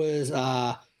radiologist was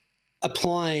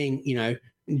applying,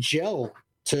 gel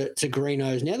to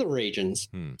Greeno's nether regions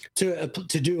to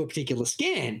do a particular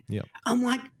scan, I'm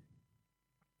like,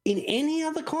 in any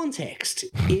other context,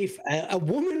 if a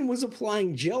woman was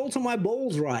applying gel to my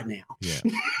balls right now,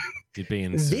 you'd be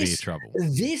in severe trouble.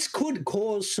 This could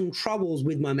cause some troubles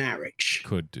with my marriage.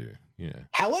 Could do, yeah.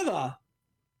 However,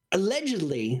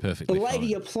 allegedly, Perfectly the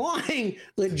lady fine. applying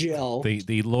the gel,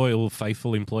 the loyal,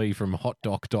 faithful employee from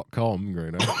hotdoc.com,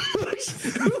 Greeno,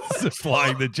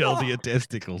 supplying the gel to your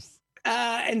testicles.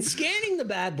 And scanning the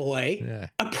bad boy,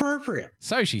 appropriate.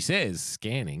 So she says,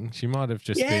 scanning. She might have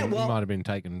just might have been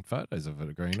taking photos of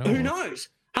it, Greeno. Who knows?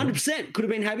 100% could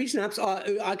have been happy snaps.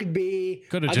 I could be.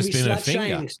 Could have just been a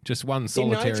finger, just one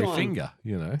solitary finger,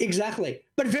 Exactly,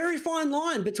 but very fine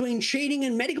line between cheating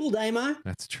and medical, Damo.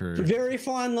 That's true. Very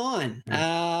fine line.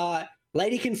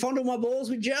 Lady can fondle my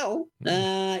balls with gel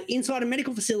inside a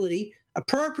medical facility.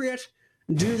 Appropriate.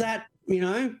 Do that,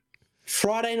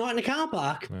 Friday night in a car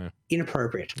park.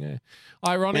 Inappropriate. Yeah.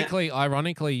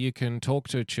 Ironically, you can talk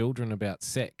to children about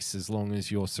sex as long as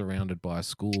you're surrounded by a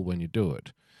school when you do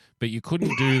it. But you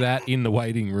couldn't do that in the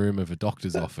waiting room of a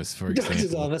doctor's office, for example.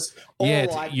 Doctor's office.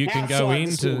 You can go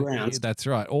into grounds. That's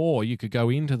right. Or you could go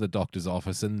into the doctor's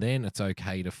office and then it's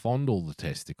okay to fondle the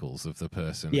testicles of the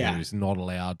person who's not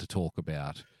allowed to talk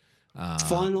about.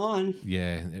 Fine line.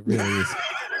 Yeah, it really is.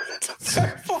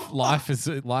 Life is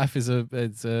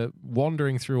a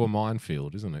wandering through a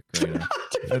minefield, isn't it, Greeno?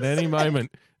 At any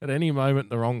moment,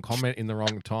 the wrong comment in the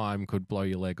wrong time could blow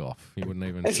your leg off. You wouldn't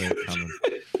even see it coming.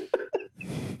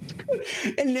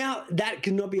 And now that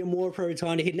could not be a more appropriate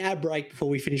time to hit an ad break before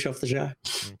we finish off the show.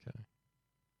 Okay.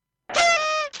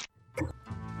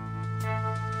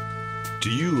 Do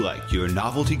you like your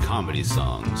novelty comedy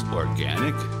songs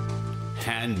organic?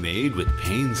 Handmade with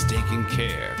painstaking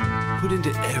care, put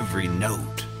into every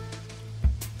note?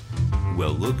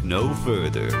 Well, look no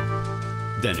further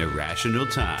than Irrational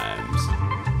Times.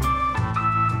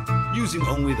 Using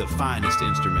only the finest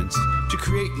instruments to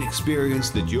create an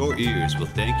experience that your ears will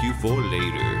thank you for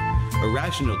later,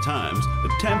 Irrational Times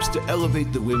attempts to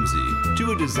elevate the whimsy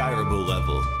to a desirable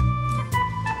level.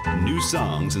 New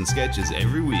songs and sketches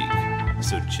every week,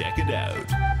 so check it out.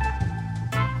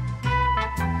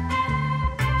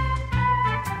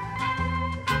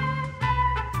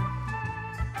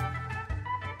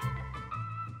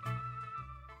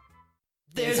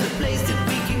 There's a place that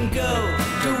we can go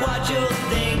to watch old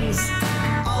things.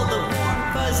 All the warm,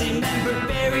 fuzzy member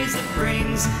berries it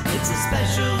brings. It's a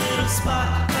special little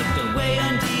spot tucked away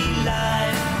on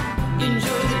D-Live.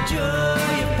 Enjoy the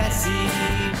joy of Pessy.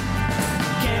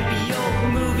 Campy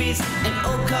old movies and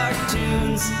old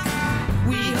cartoons.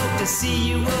 We hope to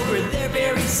see you over there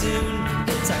very soon.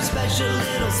 It's our special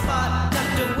little spot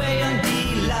tucked away on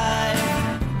D-Live.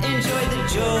 Enjoy the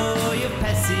joy of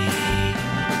Pessy.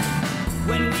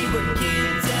 When we were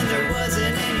kids and there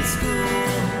wasn't any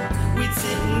school, we'd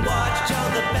sit and watch all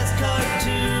the best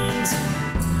cartoons,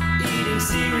 eating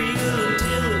cereal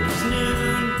until it was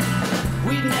noon.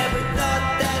 We never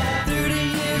thought that 30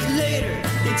 years later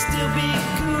it'd still be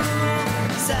cool.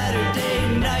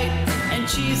 Saturday night and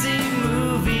cheesy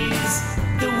movies,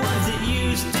 the ones that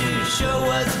used to show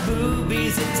us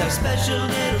boobies. It's our special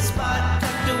little spot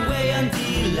tucked away on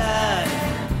D-Live.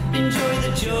 Enjoy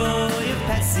the joy of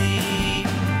Pessy.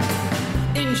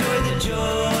 Enjoy the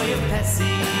joy of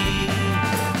Pessy.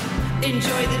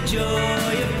 Enjoy the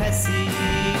joy of Pessy.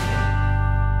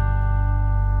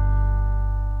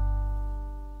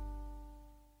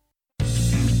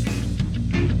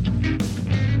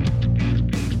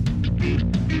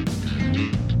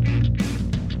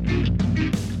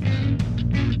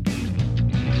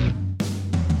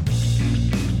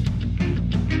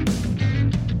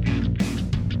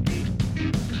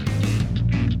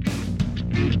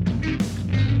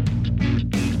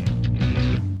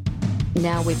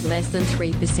 Now with less than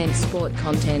 3% sport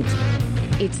content.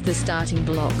 It's the starting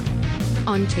block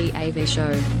on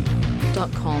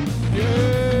TAVShow.com.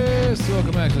 Yes,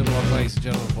 welcome back to the blog, ladies and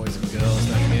gentlemen, boys and girls.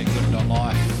 Don't forget,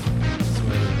 Good.life. That's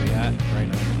where we'll be at.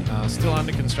 Greeno. Still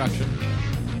under construction.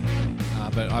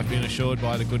 But I've been assured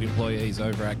by the good employees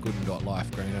over at Good.life,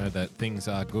 Greeno, that things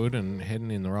are good and heading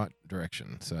in the right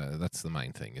direction. So that's the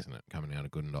main thing, isn't it? Coming out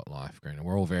of Good.life, Greeno.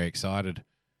 We're all very excited.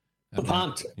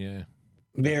 Pumped. Yeah.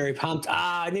 Very pumped.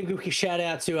 I think we can shout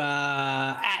out to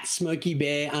at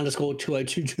SmokeyBear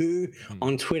 _2022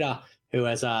 on Twitter, who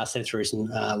has sent through some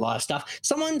live stuff.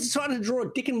 Someone decided to draw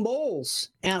dick and balls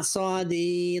outside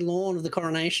the lawn of the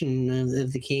coronation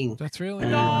of the king. That's really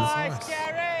nice.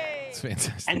 It's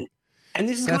fantastic. And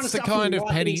this is That's kind of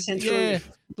petty. sent Yeah.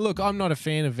 through. Look, I'm not a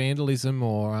fan of vandalism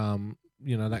or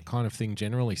that kind of thing,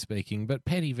 generally speaking, but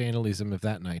petty vandalism of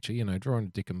that nature, drawing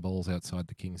dick and balls outside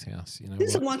the king's house, This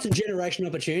is a once in generation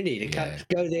opportunity to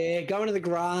go there, go into the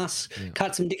grass,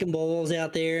 cut some dick and balls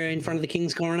out there in front of the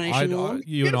king's coronation lawn.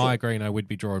 You and I, Greeno, would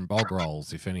be drawing bog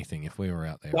rolls, if anything, if we were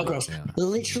out there. Bog rolls.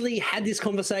 Literally had this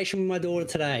conversation with my daughter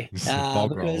today.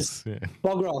 Bog rolls. Yeah.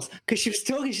 Bog rolls. Because she was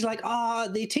talking, she's like,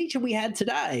 the teacher we had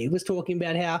today was talking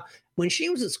about how when she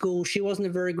was at school, she wasn't a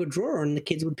very good drawer and the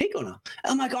kids would pick on her.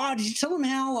 I'm like, did you tell them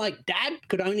how, like, Dad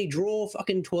could only draw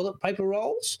fucking toilet paper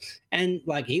rolls and,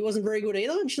 like, he wasn't very good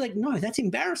either? And she's like, no, that's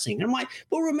embarrassing. And I'm like,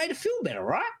 well, we made her feel better,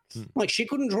 right? Like, she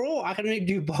couldn't draw. I can only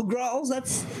do bog rolls.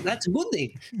 That's a good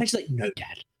thing. And she's like, no,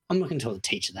 Dad, I'm not going to tell the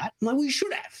teacher that. I'm like, well, you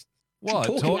should have. Well,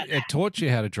 it taught you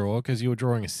how to draw because you were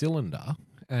drawing a cylinder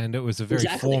and it was a very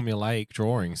formulaic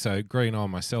drawing. So Greeno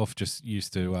and myself just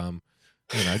used to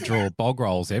draw bog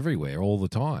rolls everywhere all the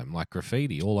time, like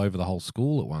graffiti all over the whole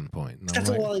school at one point. And that's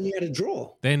all I knew how to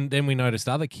draw. Then we noticed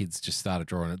other kids just started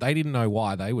drawing it. They didn't know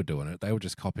why they were doing it. They were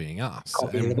just copying us.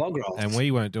 Copying the bog rolls. And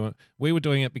we weren't doing it. We were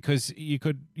doing it because you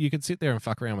could sit there and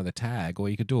fuck around with a tag, or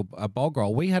you could do a bog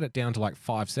roll. We had it down to like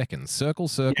 5 seconds. Circle,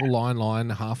 line,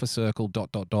 half a circle,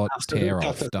 dot, tear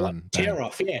off, done. Tear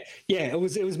off, yeah. Yeah, it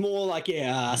was more like,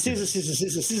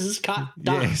 scissors, cut,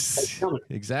 done. Yes,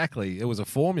 exactly. It was a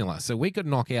formula. So we could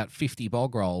knock out 50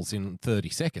 bog rolls in 30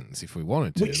 seconds if we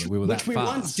wanted to. We were that fast. Which we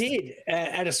once did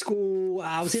at a school.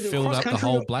 Was it filled up the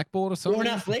whole blackboard or something? Or an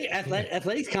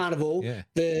athletics carnival. Yeah.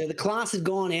 The class had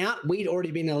gone out. We'd already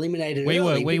been eliminated. We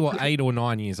were 8 or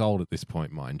 9 years old at this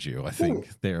point, mind you. I think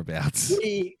thereabouts.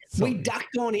 We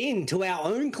ducked on into our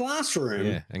own classroom.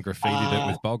 Yeah, and graffitied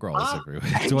it with bog rolls everywhere.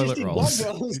 Toilet rolls.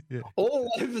 Bog rolls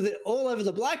all over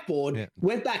the blackboard. Yeah.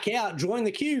 Went back out, joined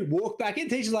the queue, walked back in.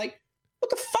 Teacher's like, what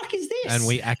the fuck is this? And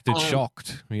we acted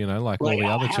shocked, like all the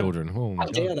other children. Oh, how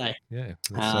dare they? Yeah, it's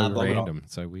so random,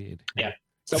 so weird. Yeah.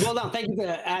 So well done. Thank you for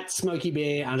at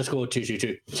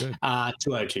SmokeyBear_222.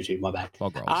 2022, my bad.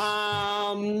 Bog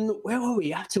rolls. Where were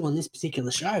we up to on this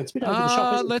particular show? It's been over the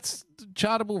shop. Let's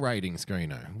Chartable ratings,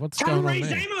 Greeno. What's Chartable going on ratings,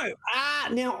 there?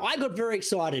 Now, I got very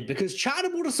excited because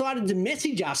Chartable decided to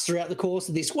message us throughout the course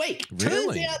of this week.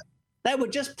 Really? Turns out they were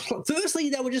just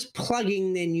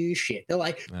plugging their new shit. They're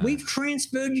like, we've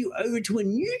transferred you over to a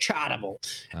new Chartable.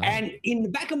 And in the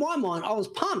back of my mind, I was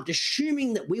pumped,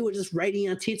 assuming that we were just rating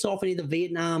our tits off in either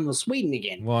Vietnam or Sweden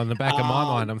again. Well, in the back of my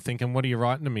mind, I'm thinking, what are you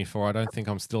writing to me for? I don't think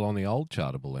I'm still on the old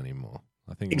Chartable anymore.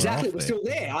 I think we're still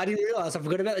there. I didn't realize. I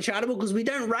forgot about the Chartable because we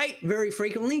don't rate very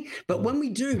frequently, but when we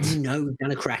do, we know we've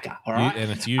done a cracker. All right, and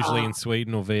it's usually in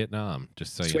Sweden or Vietnam.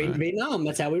 Just so Sweden, you know. Vietnam.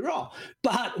 That's how we roll.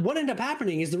 But what ended up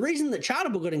happening is the reason that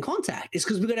Chartable got in contact is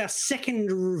because we got our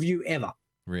second review ever.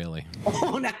 Really?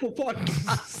 On Apple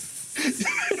Podcasts.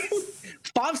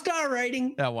 5-star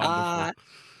rating. How wonderful.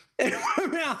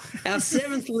 Our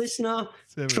 7th listener,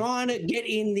 trying to get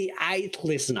in the 8th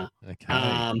listener.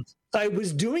 Okay. So it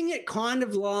was doing it kind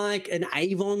of like an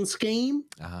Avon scheme.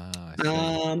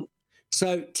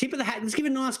 So tip of the hat. Let's give a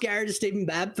nice Gary to Stephen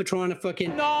Babb for trying to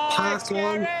fucking pass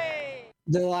on.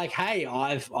 They're like, hey,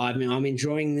 I'm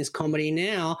enjoying this comedy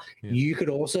now. Yeah. You could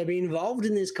also be involved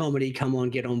in this comedy. Come on,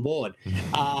 get on board.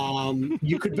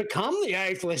 You could become the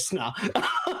 8th listener.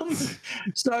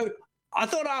 So I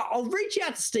thought I'll reach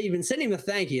out to Steve and send him a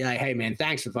thank you. Like, hey, man,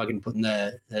 thanks for fucking putting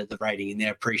the rating in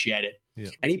there. Appreciate it. Yeah.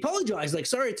 And he apologized. Like,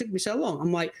 sorry it took me so long.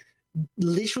 I'm like,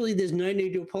 literally, there's no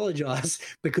need to apologize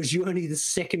because you're only the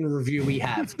second review we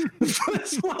have. The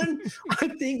first one, I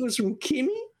think, was from Kimmy.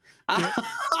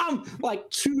 Like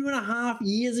 2.5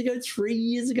 years ago, 3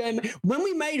 years ago, when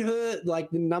we made her like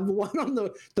the number one on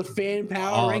the fan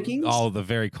power rankings. Oh, the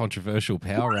very controversial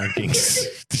power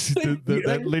rankings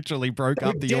that literally broke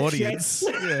up the audience.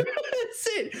 Yeah. That's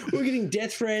it. We're getting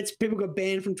death threats. People got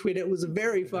banned from Twitter. It was a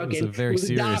very fucking. It was a very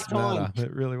serious matter.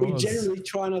 It really was. We generally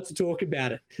try not to talk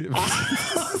about it.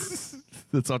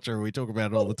 That's not true. We talk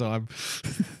about it all the time.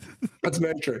 That's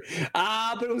very true.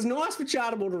 But it was nice for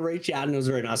Chartable to reach out, and it was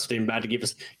very nice for him to give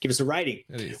us a rating.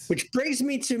 It is. Which brings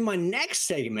me to my next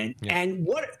segment. Yeah. And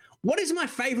what is my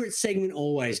favorite segment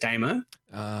always, Damo?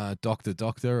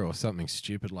 Doctor or something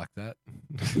stupid like that.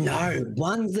 No,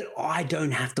 ones that I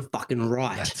don't have to fucking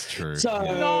write. That's true. So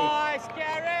nice,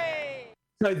 Gary.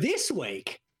 So this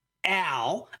week,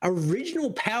 our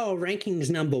original power rankings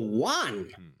number 1.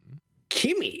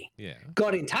 Kimmy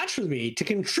got in touch with me to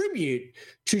contribute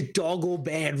to Dog or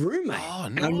Bad Roommate. Oh,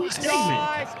 nice.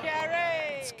 Nice,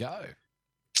 Gary. Let's go.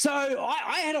 So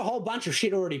I had a whole bunch of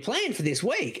shit already planned for this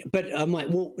week, but I'm like,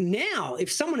 well, now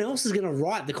if someone else is going to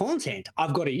write the content,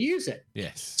 I've got to use it.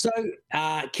 Yes. So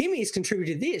Kimmy's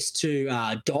contributed this to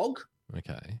dog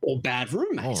or bad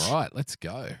roommate. All right, let's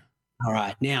go. All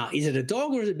right. Now, is it a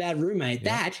dog or is it a bad roommate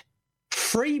that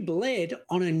free bled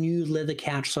on a new leather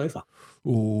couch sofa?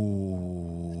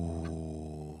 Ooh.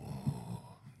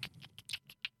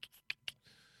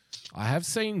 I have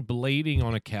seen bleeding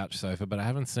on a couch sofa, but I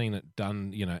haven't seen it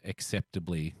done,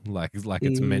 acceptably, like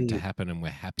it's meant to happen and we're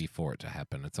happy for it to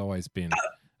happen. It's always been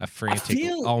a frantic,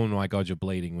 oh my God, you're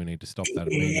bleeding. We need to stop that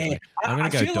immediately. I'm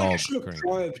going to go dog.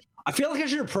 I feel like I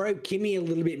should have probed Kimmy a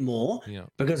little bit more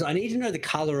because I need to know the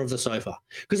color of the sofa.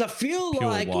 Because I feel pure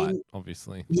like white,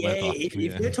 obviously. Yeah, leather.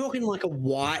 if we're talking like a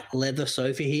white leather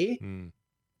sofa here,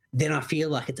 then I feel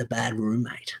like it's a bad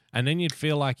roommate. And then you'd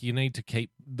feel like you need to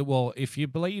keep if you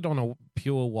bleed on a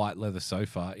pure white leather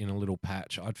sofa in a little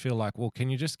patch, I'd feel like, well, can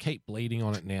you just keep bleeding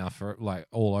on it now for like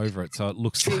all over it so it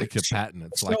looks like a pattern?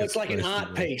 It's like an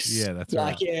art piece. Yeah, that's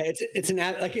like, right. Yeah, it's an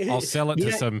like. I'll sell it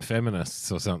to some feminists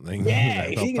or something. Yeah,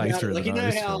 if you think about it, like you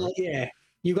know how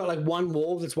you've got like one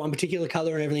wall that's one particular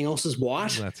color and everything else is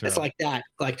white. That's right. It's like that.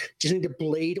 Like just need to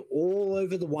bleed all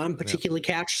over the one particular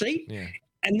couch seat. Yeah.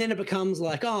 And then it becomes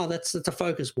like, oh, that's a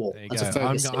focus wall. That's a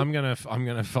focus I'm gonna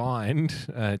find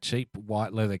a cheap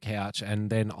white leather couch and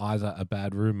then either a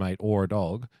bad roommate or a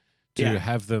dog to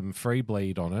have them free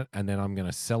bleed on it, and then I'm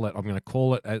gonna sell it. I'm gonna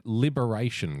call it a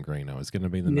Liberation Greeno. Is going to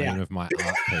be the name of my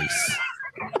art piece.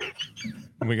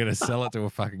 We're going to sell it to a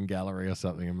fucking gallery or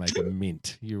something and make a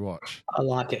mint. You watch. I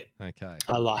like it. Okay.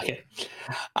 I like it.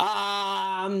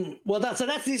 Well, that's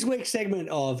this week's segment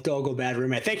of Dog or Bad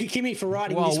Roommate. Thank you, Kimmy, for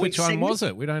writing this week's segment. Which one was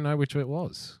it? We don't know which it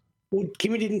was. Well,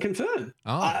 Kimmy didn't confirm.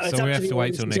 So we have to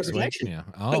wait till next week now.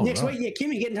 But next week,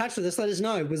 Kimmy, get in touch with us. Let us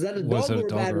know. Was that a dog or a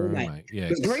bad roommate? Yeah.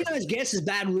 Because Greeno's guess is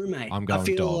bad roommate. I'm going dog.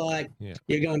 I feel like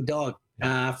you're going dog.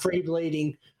 Free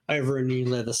bleeding over a new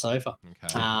leather sofa.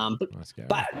 Okay.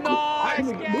 But we can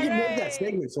move that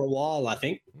segment for a while, I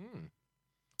think.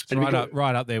 It's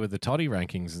right up there with the Toddy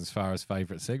rankings as far as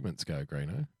favourite segments go,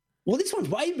 Greeno. Well, this one's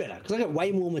way better because I got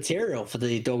way more material for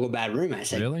the dog or bad roommate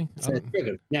segment. Really? So it's very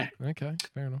good. Yeah. Okay,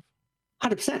 fair enough.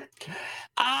 100%.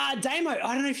 Damo,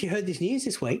 I don't know if you heard this news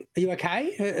this week. Are you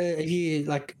okay?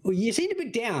 You seemed a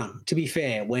bit down, to be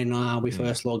fair, when we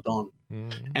first logged on.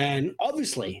 And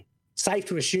obviously, safe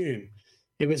to assume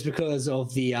it was because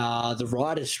of the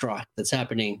writers' strike that's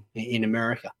happening in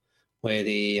America, where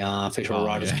the Fictional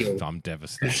Writers Guild. I'm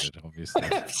devastated, obviously.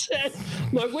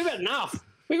 Look, we've had enough.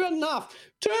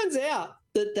 Turns out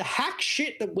that the hack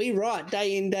shit that we write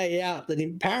day in, day out, that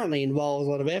apparently involves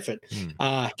a lot of effort,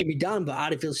 can be done by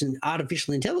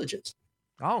artificial intelligence.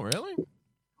 Oh, really?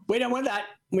 We don't want that.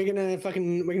 We're gonna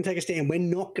take a stand. We're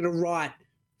not gonna write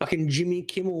fucking Jimmy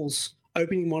Kimmel's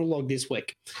opening monologue this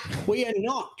week. We are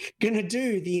not going to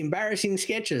do the embarrassing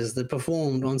sketches that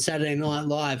performed on Saturday Night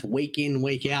Live week in,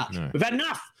 week out. No. We've had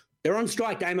enough. They're on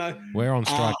strike, Damo. We're on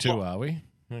strike too, are we?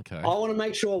 Okay. I want to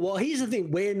make sure. Well, here's the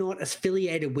thing. We're not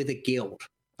affiliated with a guild.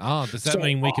 Oh, does that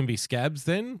mean we can be scabs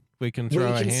then? We can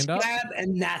throw a hand up?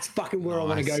 And that's fucking where I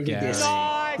want to go with this.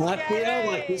 I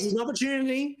feel like this is an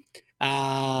opportunity.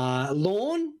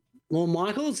 Lorne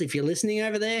Michaels, if you're listening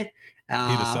over there,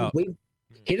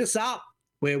 hit us up.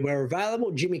 We're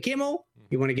available. Jimmy Kimmel,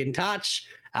 you want to get in touch.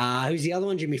 Who's the other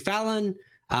one? Jimmy Fallon.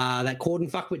 That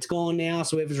Corden fuckwit's gone now,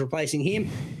 so whoever's replacing him.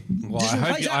 Well,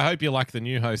 I hope you like the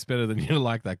new host better than you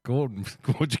like that Corden.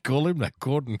 What'd you call him? That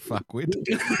Corden fuckwit?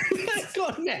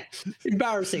 God, yeah.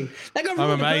 Embarrassing. I'm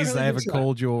amazed they haven't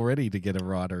called you already to get a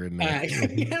writer in there.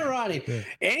 Get a writer. Yeah.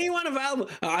 Anyone available?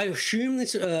 I assume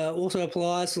this also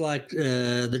applies to like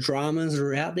the dramas that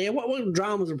are out there. What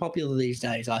dramas are popular these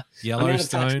days?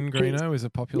 Yellowstone, Greeno is a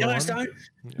popular Yellowstone. one.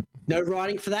 Yeah. No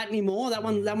writing for that anymore. That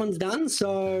one's done.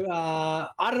 So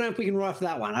I don't know if we can write for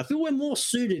that one. I feel we're more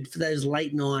suited for those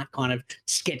late night kind of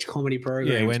sketch comedy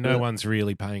programs. Yeah, where no one's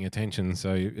really paying attention,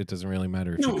 so it doesn't really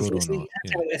matter if you're good or not.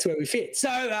 That's where we fit. So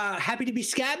happy to be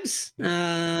scabs.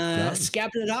 Scabbing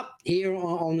it up here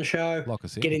on the show. Lock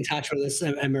us in. Get in touch with us,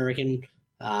 American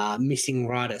missing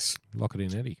writers. Lock it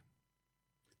in, Eddie.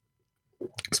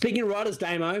 Speaking of writers,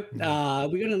 Damo,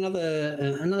 we got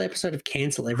another episode of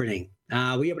Cancel Everything.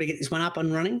 Were you able to get this one up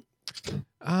and running?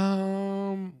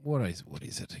 What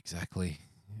is it exactly?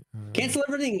 Cancel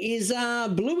Everything is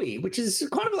Bluey, which is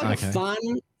kind of like a fun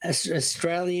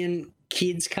Australian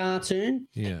kids cartoon.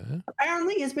 Yeah.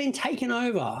 Apparently has been taken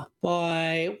over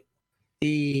by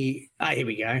the... here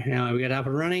we go. Now we got it up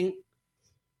and running.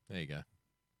 There you go.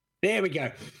 There we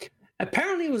go.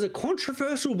 Apparently it was a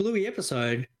controversial Bluey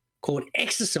episode called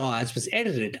Exercise was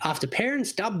edited after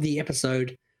parents dubbed the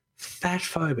episode fat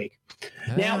phobic.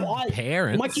 Now,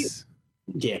 parents.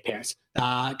 Parents.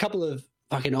 A couple of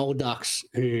fucking old ducks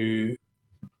who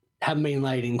haven't been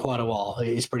laid in quite a while.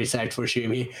 It's pretty safe to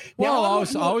assume here. Well,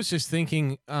 Now, I was just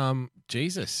thinking,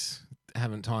 Jesus,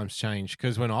 haven't times changed?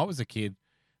 Because when I was a kid,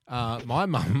 my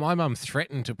mum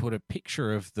threatened to put a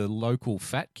picture of the local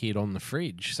fat kid on the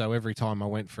fridge. So every time I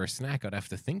went for a snack, I'd have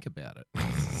to think about it.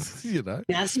 You know,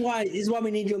 this is why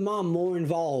we need your mum more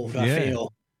involved. I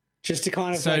feel. Just to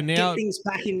kind of get things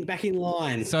back in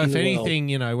line. So if anything,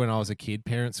 you know, when I was a kid,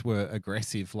 parents were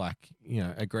aggressive,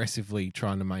 aggressively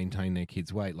trying to maintain their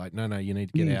kids' weight. Like, no, you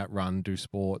need to get out, run, do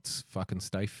sports, fucking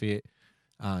stay fit.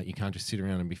 You can't just sit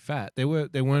around and be fat. There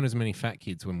weren't as many fat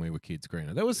kids when we were kids,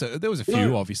 Greeno. There was a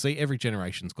few, obviously. Every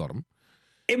generation's got them.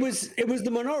 It was the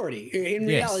minority. In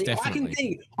reality,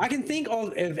 definitely. I can think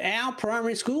of our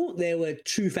primary school. There were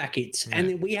 2 fat kids, and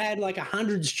then we had like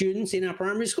 100 students in our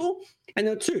primary school, and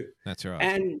there were 2. That's right.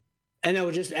 And they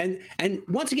were just and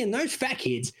once again, those fat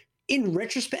kids, in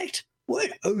retrospect,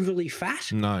 weren't overly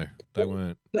fat. No, they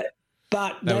weren't.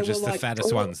 But they were just the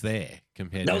fattest ones there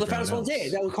compared to the fattest ones there.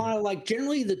 They were kind of like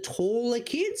generally the taller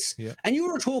kids. Yep. And you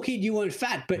were a tall kid, you weren't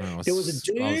fat. But there was a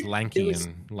dude. I was lanky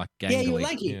and like gangly. Yeah, you were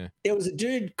lanky. Yeah. There was a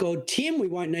dude called Tim. We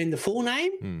won't name the full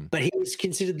name, but he was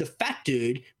considered the fat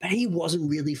dude. But he wasn't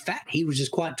really fat. He was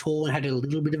just quite tall and had a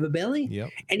little bit of a belly. Yep.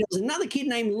 And there was another kid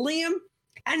named Liam.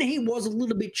 And he was a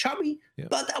little bit chubby,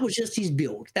 but that was just his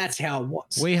build. That's how it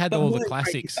was. We had all the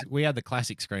classics. We had the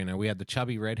classic screener. We had the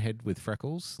chubby redhead with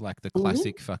freckles, like the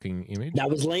classic fucking image.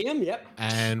 That was Liam, yep.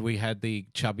 And we had the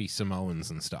chubby Samoans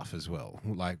and stuff as well.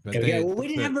 Like, but well, we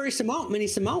didn't have many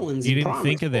Samoans. You didn't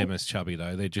think of them as chubby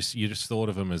though. You just thought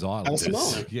of them as islanders.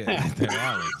 Samoan. Yeah, they're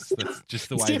islands. That's just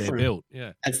the way they're built.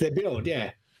 Yeah, that's their build.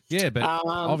 Yeah. Yeah, but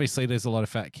obviously there's a lot of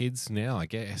fat kids now, I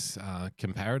guess,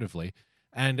 comparatively.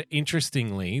 And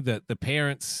interestingly, that the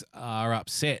parents are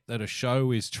upset that a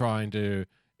show is trying to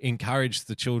encourage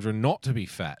the children not to be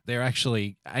fat. They're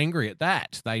actually angry at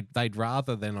that. They'd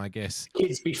rather than, I guess,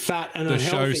 kids be fat and the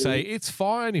unhealthy. show say it's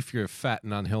fine if you're fat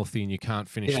and unhealthy and you can't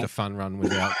finish the fun run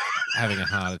without having a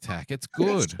heart attack. It's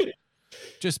good.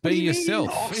 Just be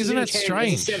yourself. Isn't it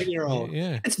strange? 7-year-old.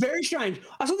 Yeah. It's very strange.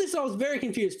 I saw this, I was very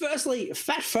confused. Firstly,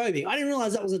 fat phobic. I didn't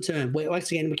realize that was a term. Once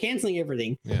again, we're cancelling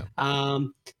everything. Yeah.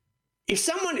 If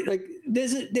someone like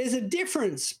there's a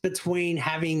difference between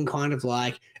having kind of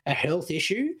like a health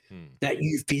issue that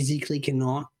you physically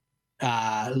cannot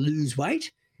lose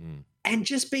weight and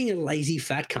just being a lazy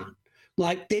fat cunt.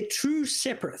 Like they're two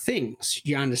separate things.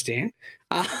 You understand?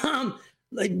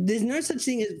 Like there's no such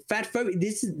thing as fat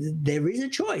phobia. There is a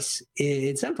choice.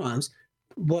 Sometimes.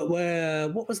 What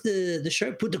was the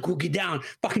show? Put the cookie down.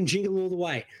 Fucking jingle all the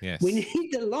way. Yes. We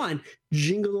need the line.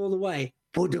 Jingle all the way.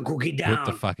 Put the cookie down. Put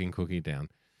the fucking cookie down.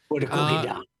 Put the cookie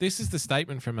down. This is the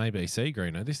statement from ABC,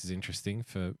 Greeno. This is interesting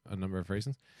for a number of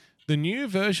reasons. The new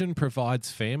version provides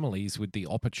families with the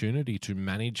opportunity to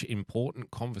manage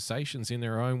important conversations in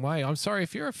their own way. I'm sorry,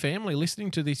 if you're a family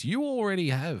listening to this, you already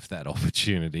have that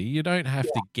opportunity. You don't have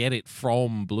to get it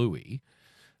from Bluey.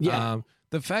 Yeah.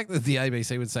 The fact that the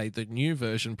ABC would say the new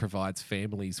version provides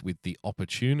families with the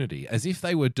opportunity, as if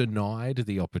they were denied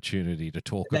the opportunity to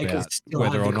talk about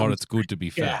whether or not it's good to be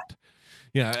fat.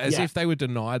 You know, as if they were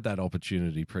denied that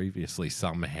opportunity previously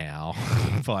somehow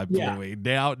by Bluey.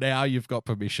 Now you've got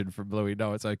permission from Bluey.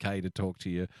 No, it's okay to talk to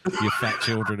your fat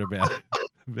children about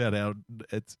how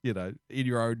it's, you know, in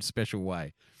your own special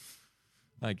way,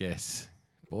 I guess.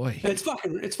 Boy, it's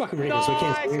fucking ridiculous. We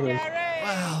can't.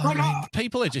 Well, I mean,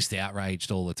 people are just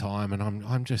outraged all the time, and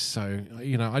I'm just so,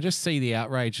 you know, I just see the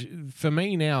outrage. For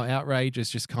me now, outrage is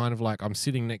just kind of like I'm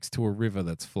sitting next to a river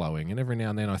that's flowing, and every now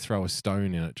and then I throw a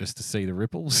stone in it just to see the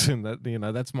ripples, and that, you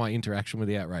know, that's my interaction with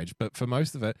the outrage. But for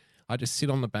most of it, I just sit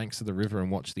on the banks of the river and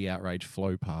watch the outrage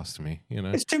flow past me, you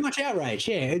know. It's too much outrage,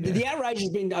 The outrage has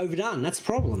been overdone. That's the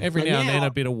problem. Every now and then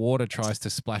a bit of water tries to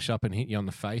splash up and hit you on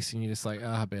the face, and you're just like,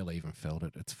 I barely even felt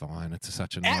it. It's fine. It's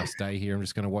such a nice day here. I'm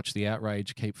just going to watch the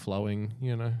outrage keep flowing,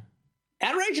 you know.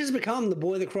 Outrage has become the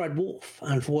boy that cried wolf,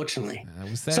 unfortunately.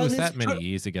 Was that many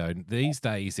years ago? These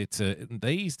days it's a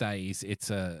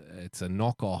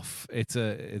knockoff. It's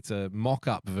a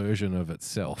mock-up version of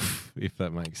itself, if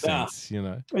that makes sense. You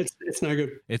know, it's no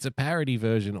good. It's a parody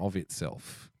version of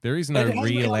itself. There is no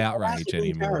real outrage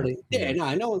anymore.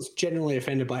 No one's generally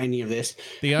offended by any of this.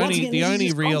 The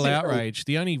only real outrage,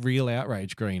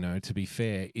 Greeno, to be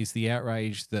fair, is the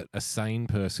outrage that a sane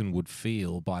person would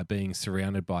feel by being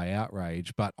surrounded by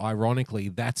outrage. But ironically,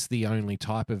 that's the only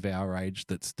type of outrage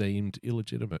that's deemed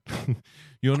illegitimate.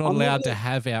 You're not allowed to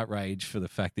have outrage for the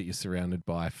fact that you're surrounded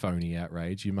by phony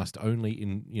outrage. You must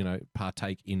only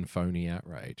partake in phony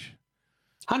outrage.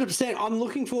 100%. I'm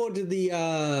looking forward to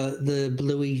the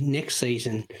Bluey next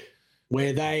season,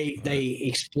 where they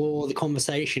explore the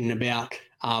conversation about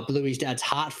Bluey's dad's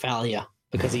heart failure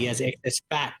because he has excess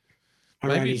fat.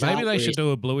 Maybe they should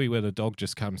do a Bluey where the dog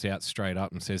just comes out straight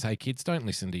up and says, "Hey kids, don't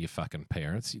listen to your fucking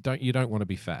parents. You don't want to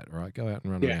be fat, all right? Go out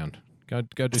and run around. Go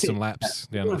do some laps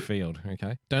down the field,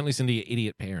 okay? Don't listen to your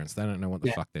idiot parents. They don't know what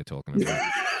the fuck they're talking about." Well,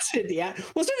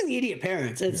 it's not even the idiot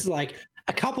parents. It's like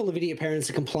a couple of idiot parents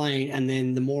to complain, and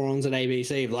then the morons at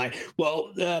ABC are like,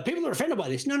 "Well, people are offended by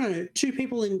this." No. 2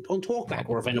 people on Talkback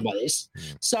were offended by this.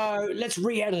 So let's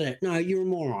re-edit it. No, you're a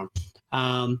moron.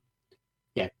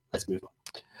 Let's move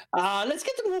on. Let's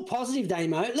get to more positive,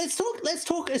 Damo. Let's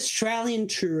talk Australian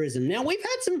tourism. Now, we've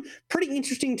had some pretty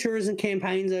interesting tourism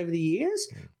campaigns over the years.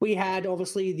 We had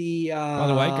obviously the by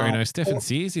the way, Greeno, Stefan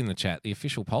Sears in the chat, the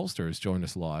official pollster, has joined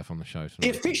us live on the show tonight. The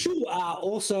official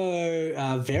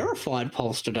also verified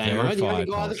pollster, Damo. The only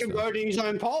guy that can vote in his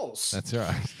own polls. That's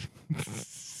right.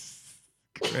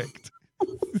 Correct.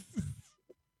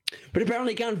 But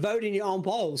apparently can't vote in your own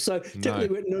polls. So technically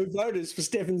we're no voters for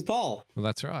Stefan's poll. Well,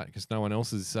 that's right, because no one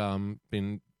else has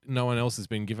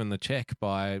been given the check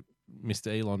by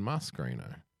Mr. Elon Musk,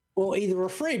 Greeno. Well, either a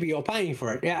freebie or paying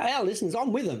for it. Yeah, our listeners,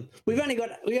 I'm with them. We only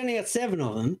got 7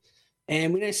 of them,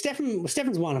 and we know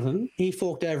Stefan's one of them. He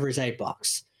forked over his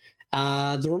 $8.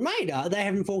 The remainder, they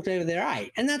haven't forked over their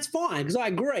 8, and that's fine because I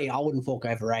agree. I wouldn't fork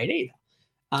over 8 either.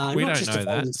 We don't know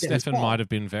that. Stefan might have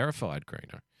been verified,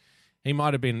 Greeno. He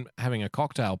might have been having a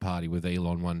cocktail party with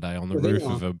Elon one day on the roof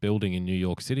of a building in New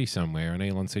York City somewhere, and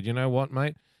Elon said, "You know what,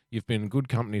 mate? You've been good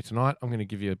company tonight. I'm going to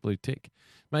give you a blue tick."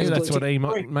 Maybe that's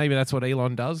what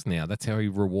Elon does now. That's how he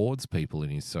rewards people in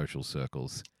his social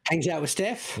circles. Hangs out with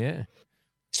Steph. Yeah.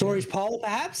 Saw his poll,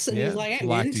 perhaps, and he's like, "Hey,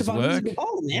 liked man, his work. Good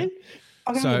poll, man."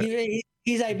 Okay,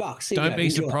 he's $8. Don't be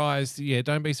surprised. Yeah,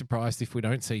 don't be surprised if we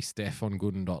don't see Steph on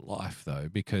Gooden.life though,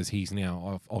 because he's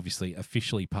now obviously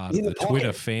officially part of the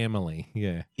Twitter family.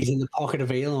 Yeah, he's in the pocket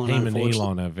of Elon. Him and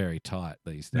Elon are very tight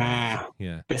these days.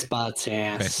 Yeah, best buds.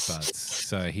 Yeah, best buds.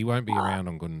 So he won't be around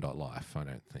on Gooden.life, I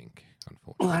don't think.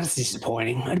 Unfortunately, well, that's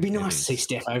disappointing. It'd be nice to see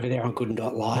Steph over there on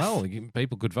Gooden.life. Well,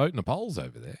 people could vote in the polls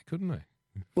over there, couldn't they?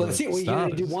 Well, that's it. Well, you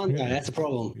only do one day. That's a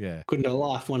problem. Yeah.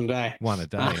 Gooden.life one day. One a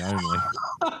day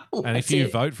only. And if you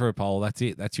vote for a poll, that's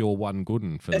it. That's your one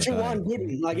Gooden for the day. That's your one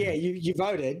Gooden. Like, you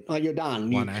voted. Like, you're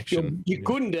done. One action. You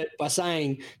Goodened it by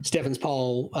saying Stefan's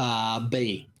poll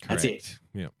B. That's it.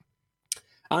 Yeah.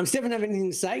 Stefan have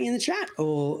anything to say in the chat,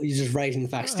 or are you just raising the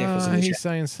fact Steph was in the chat? He's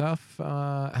saying stuff.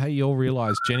 Hey, you all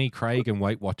realise Jenny Craig and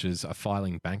Weight Watchers are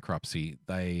filing bankruptcy.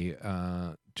 They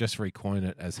just recoin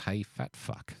it as "Hey, fat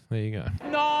fuck." There you go.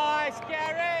 Nice,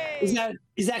 Gary.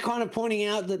 Is that kind of pointing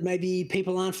out that maybe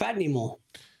people aren't fat anymore?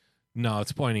 No,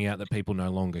 it's pointing out that people no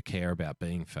longer care about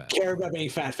being fat. Fair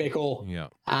call. Yeah.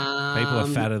 People are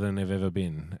fatter than they've ever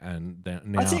been. And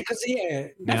now, that's it, because,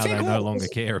 now they no longer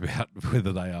care about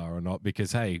whether they are or not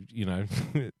because, hey,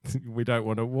 we don't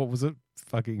want to, what was it?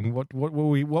 Fucking, what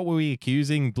were we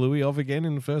accusing Bluey of again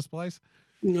in the first place?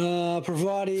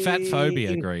 Providing fat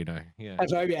phobia, Greeno. Yeah, fat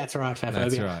phobia. That's right. Fat phobia.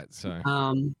 That's right. So,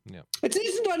 it's an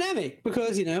interesting dynamic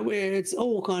because where it's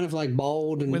all kind of like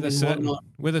bold and whatnot.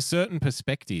 With a certain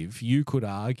perspective, you could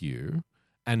argue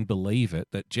and believe it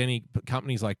that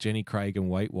companies like Jenny Craig and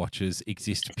Weight Watchers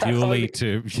exist purely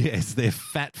they're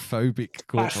fat phobic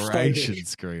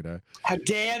corporations, Greeno. How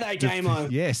dare they, Damo?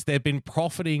 Yes, they've been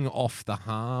profiting off the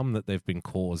harm that they've been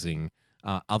causing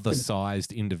other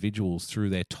sized individuals through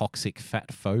their toxic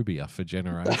fat phobia for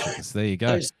generations. There you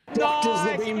go. Those doctors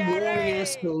have been warning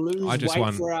us to lose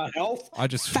weight for our health.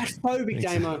 Fat phobic,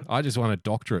 Damo. I just won a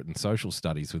doctorate in social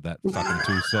studies with that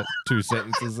fucking two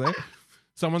sentences there.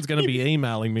 Someone's going to be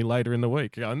emailing me later in the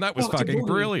week, and that was Dr. fucking Boogie.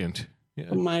 Brilliant. Yeah.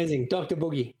 Amazing. Dr.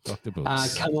 Boogie. Dr.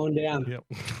 Boogie. Come on down. Yep.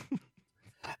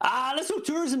 Let's talk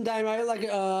tourism, Damo. Like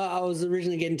I was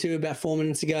originally getting to about 4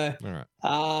 minutes ago. All right.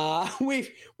 We've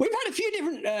had a few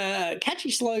different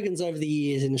catchy slogans over the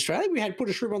years in Australia. We had "Put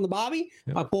a Shrimp on the Barbie"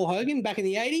 by Paul Hogan back in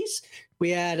the 80s. We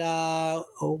had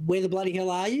 "Where the Bloody Hell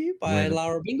Are You" by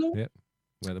Lara Bingle. Yep.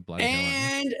 Where the bloody hell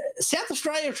are you? And South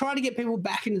Australia trying to get people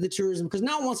back into the tourism because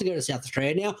no one wants to go to South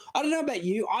Australia. Now, I don't know about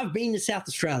you. I've been to South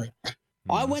Australia.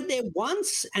 I went there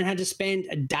once and had to spend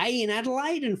a day in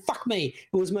Adelaide, and fuck me,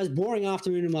 it was the most boring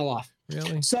afternoon of my life.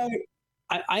 Really? So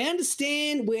I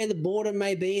understand where the border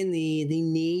may be and the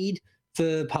need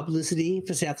for publicity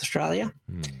for South Australia.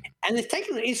 And they've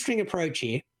taken an interesting approach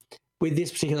here with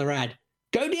this particular ad.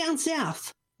 Go down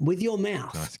south with your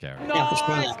mouth. Nice, Gary. South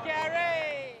Australia.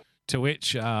 To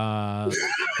which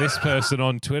this person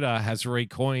on Twitter has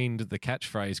recoined the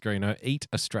catchphrase, Greeno, "Eat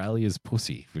Australia's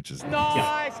pussy," which is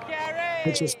nice, Gary.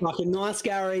 which is fucking nice,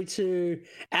 Gary, to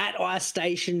at Ice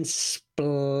Station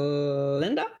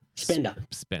Spender. Spender.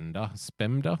 Spender.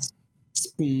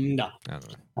 I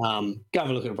don't know. Go have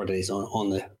a look at what it is on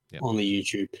the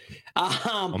YouTube.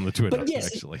 On the Twitter, but yes,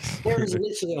 actually. There is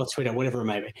literally on Twitter, whatever it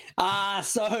may be.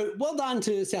 So well done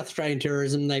to South Australian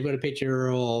Tourism. They've got a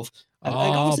picture of.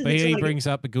 BE brings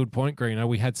up a good point, Greeno.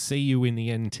 We had See You in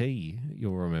the NT.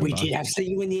 You'll remember. We did have See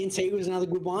You in the NT. Was another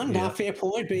good one. Yeah. Fair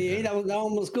point, BE. That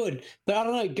one was good. But I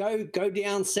don't know. Go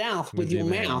down south with your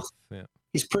mouth. Yeah.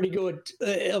 It's pretty good.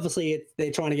 Obviously,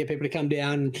 they're trying to get people to come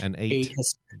down and eat,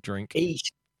 drink. Eat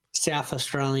South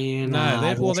Australian.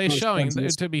 No, they're showing.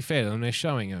 To be fair, they're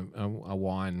showing a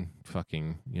wine.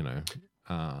 Fucking, yeah,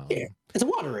 it's a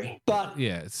winery, but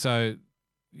so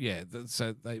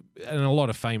they and a lot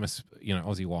of famous,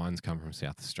 Aussie wines come from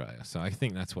South Australia. So I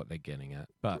think that's what they're getting at.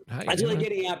 But hey, that's what they're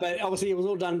getting at. But obviously, it was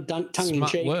all done tongue in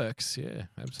cheek. Smart works, yeah,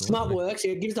 absolutely. Smart works.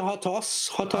 Yeah, gives the hot toss.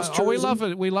 We love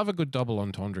it. We love a good double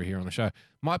entendre here on the show.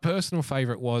 My personal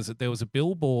favourite was that there was a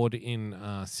billboard in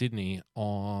Sydney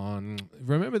on.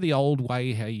 Remember the old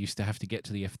way how you used to have to get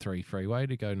to the F3 freeway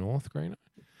to go north, Greeno?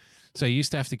 So you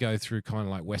used to have to go through kind of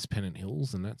like West Pennant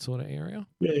Hills and that sort of area.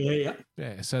 Yeah.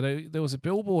 Yeah, so there was a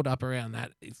billboard up around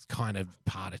that. It's kind of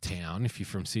part of town. If you're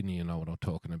from Sydney, you know what I'm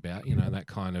talking about. That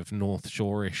kind of North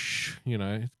Shore-ish,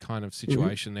 kind of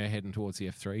situation there, heading towards the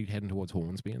F3, heading towards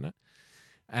Hornsby and that.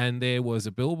 And there was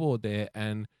a billboard there,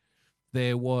 and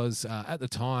there was, at the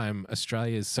time,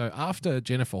 Australia's... So after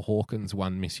Jennifer Hawkins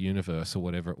won Miss Universe or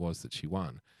whatever it was that she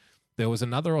won, there was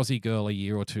another Aussie girl a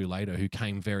year or two later who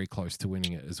came very close to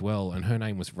winning it as well, and her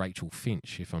name was Rachel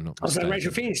Finch, if I'm not mistaken. So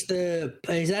Rachel Finch,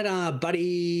 is that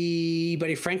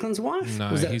Buddy Franklin's wife? No,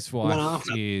 his wife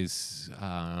is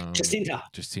Jacinta.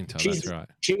 That's right.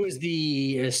 She was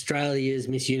the Australia's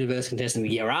Miss Universe contestant the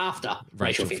year after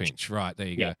Rachel Finch. Right, there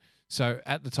you go. So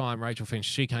at the time, Rachel Finch,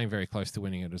 she came very close to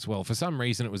winning it as well. For some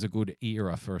reason, it was a good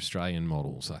era for Australian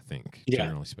models, I think,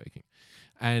 generally speaking.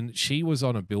 And she was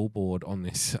on a billboard on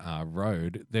this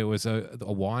road. There was a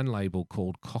wine label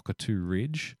called Cockatoo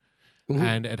Ridge,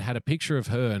 and it had a picture of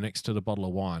her next to the bottle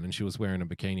of wine, and she was wearing a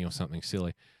bikini or something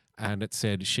silly. And it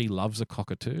said, "She loves a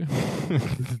cockatoo."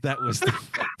 That was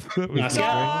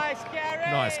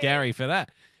nice, Gary, for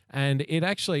that. And it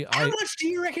actually... How much do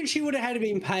you reckon she would have had to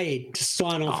be paid to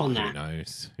sign off on that?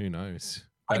 Who knows?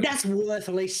 That's worth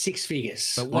at least six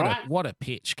figures. But what a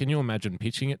pitch! Can you imagine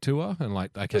pitching it to her and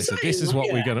like, okay, so this is what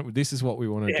we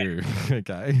want to do.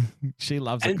 Okay, she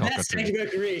loves a cockatoo. And that stage of her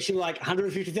career, she's like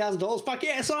 $150,000. Fuck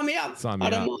yeah, sign me up. I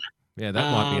don't mind. Yeah,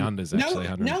 that might be unders actually.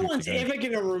 No one's ever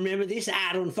going to remember this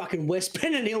ad on fucking West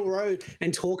Pennant Hill Road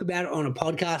and talk about it on a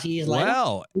podcast years later.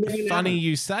 Well, funny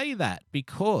you say that,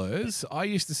 because I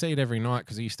used to see it every night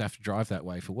because I used to have to drive that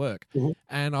way for work.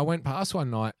 And I went past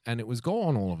one night and it was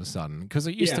gone all of a sudden, because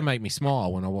it used to make me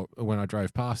smile when I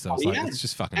drove past. I was like, it's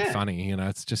just fucking funny,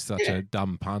 it's just such a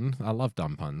dumb pun. I love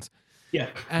dumb puns. Yeah.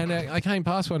 And I came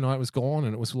past one night, it was gone,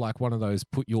 and it was like one of those,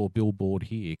 put your billboard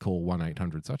here, call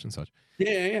 1-800 such and such.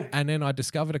 Yeah. And then I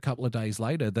discovered a couple of days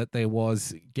later that there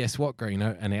was, guess what,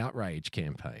 Greeno, an outrage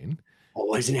campaign.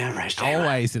 Always an outrage campaign.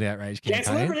 Always an outrage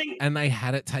campaign. And they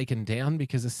had it taken down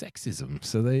because of sexism.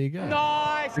 So there you go.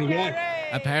 Nice, Gary!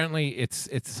 Apparently it's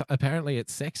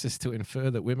sexist to infer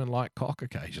that women like cock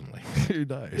occasionally. Who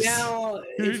knows? Now,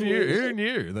 who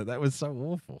knew that was so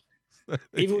awful?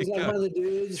 If it was like one of the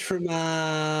dudes from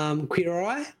Queer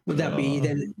Eye, would that be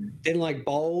then like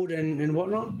bold and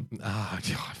whatnot? I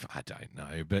don't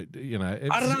know, but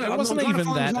I don't know. It wasn't even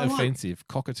that offensive.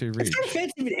 Cockatoo Ridge. It's not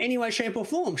offensive in any way, shape, or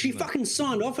form. She fucking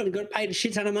signed off and got paid a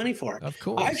shit ton of money for it. Of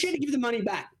course. I hope she had to give the money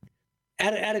back.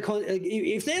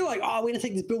 If they're like, we're going to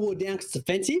take this billboard down because it's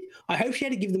offensive, I hope she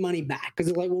had to give the money back, because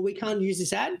they're like, well, we can't use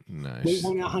this ad. No, we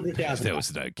want our 100,000. There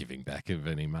was no giving back of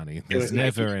any money. There's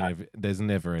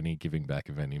never any giving back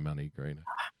of any money, Greeno.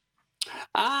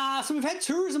 So we've had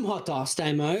tourism hot toss,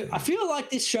 Damo. I feel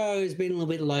like this show has been a little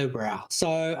bit lowbrow, so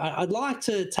I'd like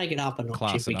to take it up a notch.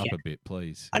 Class it up a bit,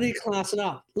 please. I need to class it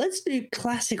up. Let's do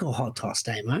classical hot toss,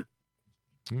 Damo.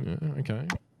 Yeah, okay.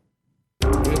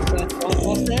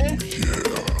 There?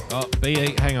 Oh,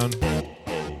 BE, hang on.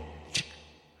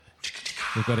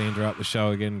 We've got to interrupt the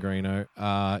show again, Greeno.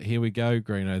 Here we go,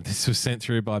 Greeno. This was sent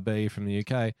through by BE from the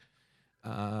UK.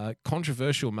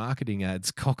 Controversial marketing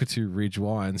ads, Cockatoo Ridge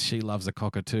Wines. She loves a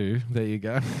cockatoo. There you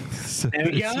go. So there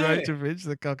we go. Rachel Ridge,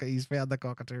 he's found the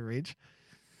Cockatoo Ridge.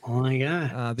 Oh my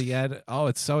God. The ad.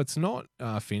 It's not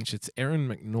Finch. It's Erin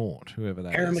McNaught, whoever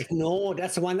that Erin is. McNaught.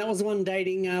 That's the one. That was the one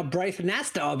dating Braith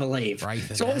Nasta, I believe.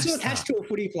 So also attached to a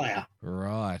footy player.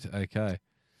 Right. Okay.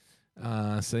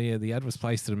 So yeah, the ad was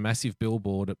placed at a massive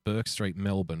billboard at Burke Street,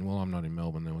 Melbourne. Well, I'm not in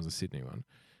Melbourne. There was a Sydney one.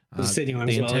 The Sydney one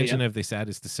the as well, intention yeah. of this ad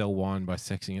is to sell wine by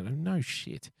sexing it. No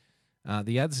shit.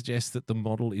 The ad suggests that the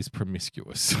model is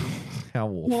promiscuous. How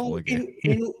awful Well, again.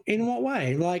 in what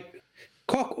way? Like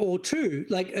cock or two?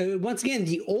 Like once again,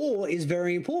 the or is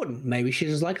very important. Maybe she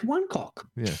just likes one cock.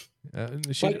 Yeah.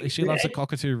 She loves a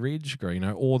cockatoo ridge,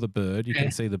 Greeno, or the bird. You Yeah.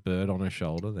 can see the bird on her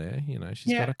shoulder there. You know,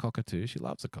 she's got a cockatoo. She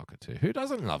loves a cockatoo. Who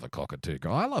doesn't love a cockatoo?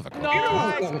 I love a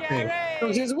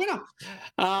cockatoo. She's a winner.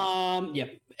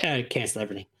 Cancel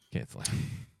everything. Cancel.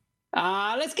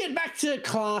 Let's get back to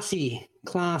classy,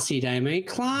 Damien.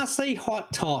 Classy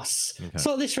hot toss. Okay.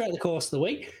 Saw this throughout the course of the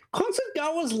week. Concert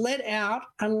goers let out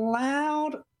a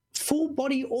loud full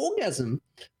body orgasm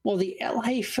while the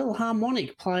LA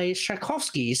Philharmonic plays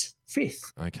Tchaikovsky's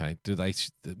Fifth. Okay.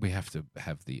 We have to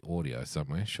have the audio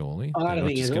somewhere, surely. I don't They're not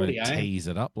think just it's going to audio. tease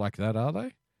it up like that, are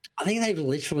they? I think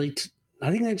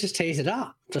they've just teased it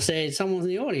up to say someone's in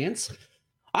the audience.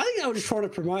 I think they were just trying to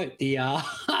promote the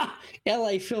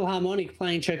LA Philharmonic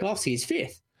playing Tchaikovsky's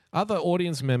Fifth. Other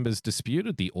audience members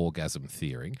disputed the orgasm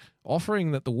theory,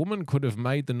 offering that the woman could have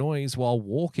made the noise while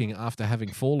walking after having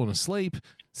fallen asleep.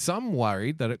 Some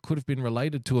worried that it could have been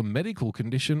related to a medical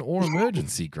condition or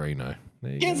emergency, Greeno.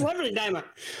 Cancel everything, Damon.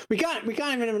 We can't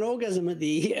even have an orgasm at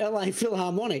the LA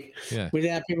Philharmonic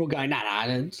without people going, nah,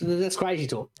 that's crazy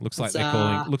talk. Looks like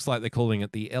they're calling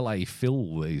it the LA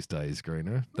Phil these days,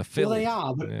 Greeno. The Phil. Well, they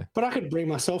are, but I could bring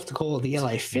myself to call it the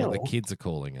LA Phil. Yeah, the kids are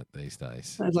calling it these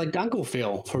days. It's like Uncle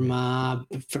Phil from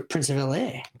Prince of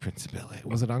Bel-Air. Prince of Bel-Air.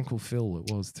 Was it Uncle Phil?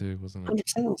 It was too, wasn't it?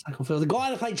 100% it was Uncle Phil. The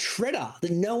guy that played Shredder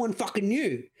that no one fucking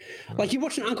knew. Like, you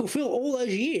watched an Uncle Phil all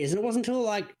those years, and it wasn't until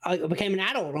like I became an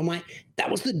adult. I'm like, that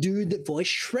was the dude that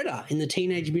voiced Shredder in the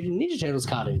Teenage Mutant Ninja Turtles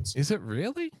cartoons. Is it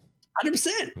really?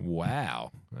 100%.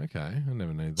 Wow. Okay. I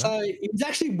never knew that. So he was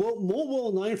actually more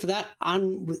well known for that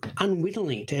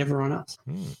unwittingly to everyone else.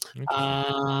 Okay.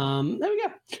 There we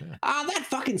go. Yeah. That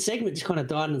fucking segment just kind of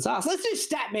died in its ass. Let's do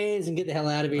stat mans and get the hell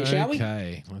out of here, shall we?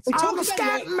 Okay. I'm a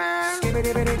stat man.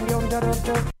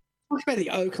 Talk about the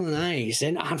Oakland A's,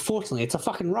 and unfortunately, it's a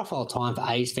fucking rough old time for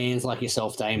A's fans like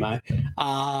yourself, Damo.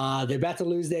 They're about to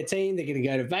lose their team. They're going to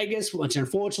go to Vegas, which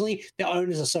unfortunately, their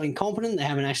owners are so incompetent. They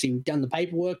haven't actually done the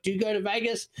paperwork to go to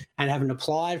Vegas and haven't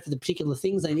applied for the particular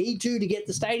things they need to get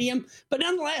the stadium. But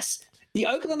nonetheless, the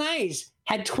Oakland A's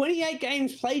had 28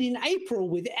 games played in April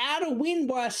without a win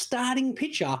by a starting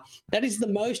pitcher. That is the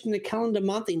most in a calendar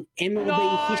month in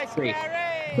MLB history.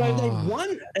 So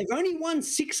they've only won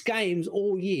 6 games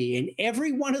all year, and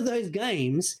every one of those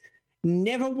games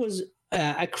never was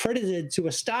accredited to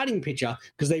a starting pitcher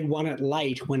because they won it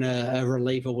late when a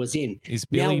reliever was in. Is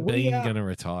Billy Bean going to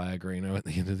retire, Greeno, at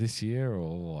the end of this year,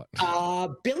 or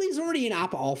what? Billy's already in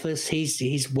upper office.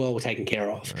 He's well taken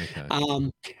care of.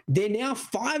 Okay. They're now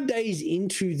 5 days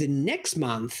into the next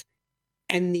month,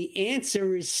 and the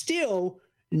answer is still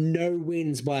no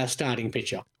wins by a starting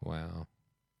pitcher. Wow.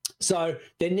 So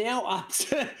they're now up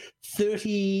to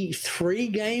 33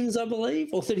 games, I believe,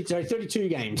 or 32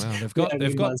 games. Wow,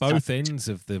 they've got both ends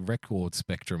of the record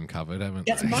spectrum covered, haven't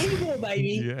they? That's Moneyball,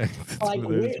 baby. Yeah, like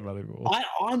Moneyball.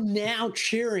 I'm now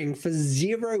cheering for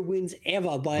 0 wins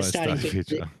ever by a starting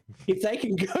pitcher. If they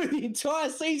can go the entire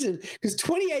season, because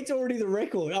 28's already the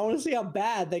record. I want to see how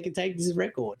bad they can take this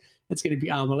record. It's going to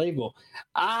be unbelievable.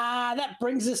 That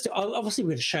brings us to, obviously,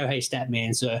 we're the Shohei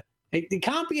Statman, sir. There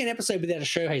can't be an episode without a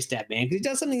Shohei stat, man, because he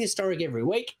does something historic every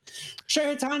week.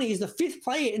 Shohei Ohtani is the 5th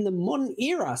player in the modern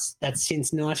era, that's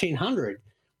since 1900,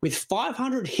 with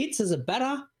 500 hits as a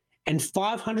batter and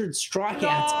 500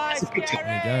 strikeouts as a pitcher.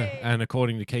 There you go. And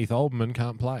according to Keith Oldman,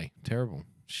 can't play. Terrible.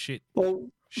 Shit. Well,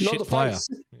 Shit not the player. face.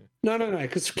 No,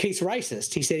 because Keith's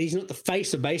racist. He said he's not the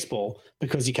face of baseball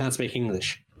because he can't speak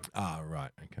English. Ah,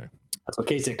 right. Okay. That's what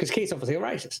Keith said, because Keith's obviously a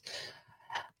racist.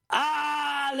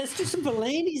 Let's do some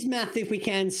Volandes math if we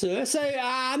can, sir. So,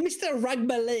 Mr.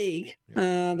 Rugby League,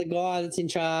 the guy that's in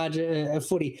charge of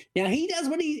footy. Now, he does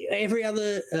what every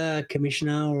other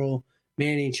commissioner or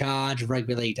man in charge of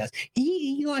rugby league does.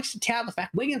 He likes to tout the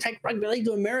fact, we're going to take rugby league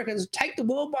to America and take the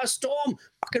world by storm.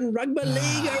 Fucking rugby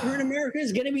league over in America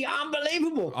is going to be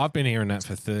unbelievable. I've been hearing that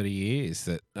for 30 years,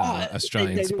 that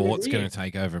Australian sport's going to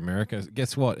take over America.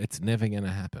 Guess what? It's never going to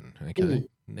happen, okay?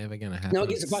 Never going to happen. No, it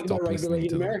gets a fuck about rugby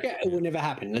league in America. It will never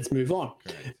happen. Let's move on.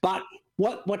 Correct. But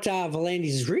what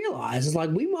Volandes has realised is, like,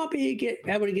 we might be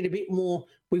able to get a bit more.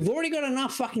 We've already got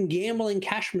enough fucking gambling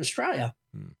cash from Australia.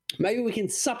 Maybe we can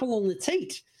supple on the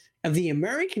teat of the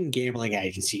American gambling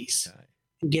agencies.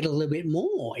 get a little bit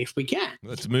more if we can.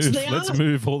 Let's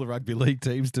move all the rugby league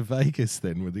teams to Vegas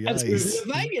then with the A's.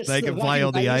 Vegas. They can play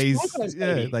on the A's.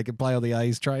 Yeah, they can play on the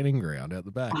A's training ground out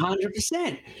the back.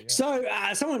 100%. So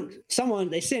someone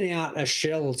they sent out a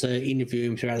shell to interview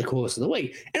him throughout the course of the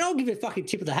week, and I'll give a fucking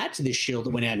tip of the hat to this shell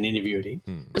that went out and interviewed him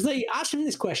because they asked him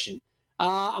this question.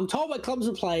 I'm told by clubs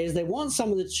and players they want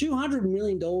some of the $200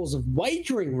 million of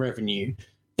wagering revenue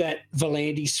that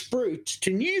Volandis spruiked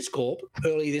to News Corp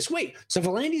earlier this week. So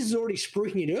Volandis is already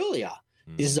spruiking it earlier.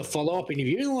 This is a follow-up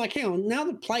interview. And they're like, hang on, now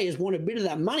the players want a bit of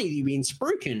that money that you've been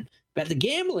spruiking about the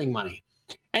gambling money.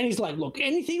 And he's like, look,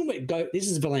 anything we go, this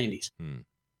is Volandis.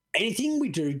 Anything we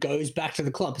do goes back to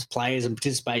the clubs, players, and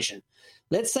participation.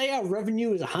 Let's say our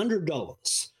revenue is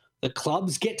 $100. The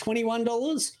clubs get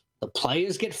 $21. The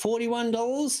players get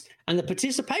 $41 and the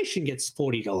participation gets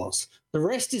 $40. The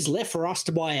rest is left for us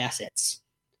to buy assets.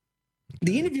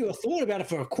 The interviewer thought about it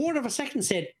for a quarter of a second and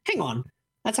said, hang on,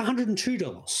 that's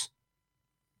 $102.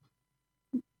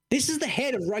 This is the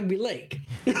head of rugby league.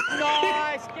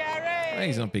 Nice, Gary! Well,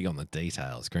 he's not big on the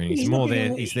details, Green. He's more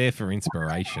there. He's there for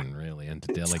inspiration, really, and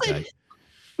to delegate.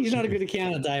 He's not a good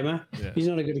accountant, Damo. Yeah. He's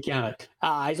not a good accountant.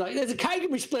 He's like, there's a cake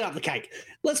and we split up the cake.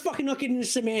 Let's fucking not get into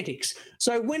semantics.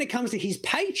 So when it comes to his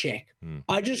paycheck,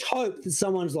 I just hope that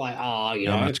someone's like, how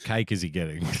much cake is he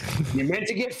getting? You're meant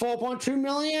to get 4.2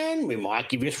 million. We might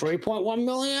give you 3.1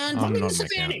 million. I'm not an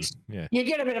semantics. Yeah. You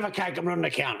get a bit of a cake. I'm not an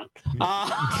accountant.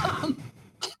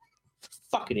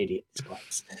 Fucking idiot.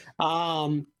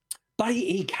 But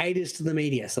he caters to the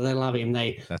media, so they love him.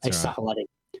 They suckle at him.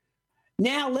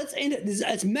 Now, let's end it.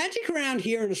 It's Magic Round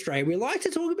here in Australia. We like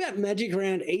to talk about Magic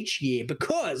Round each year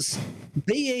because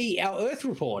BE, our Earth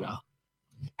reporter,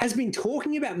 has been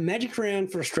talking about Magic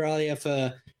Round for Australia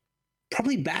for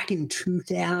probably back in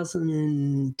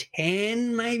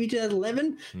 2010, maybe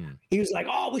 2011. He was like,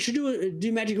 we should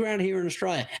do Magic Round here in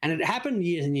Australia. And it happened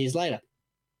years and years later.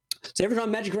 So every time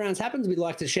Magic Rounds happens, we'd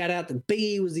like to shout out that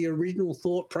BE was the original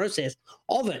thought process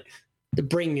of it to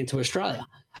bring into Australia.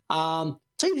 So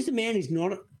he's a man who's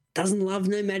doesn't love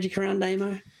no Magic Round,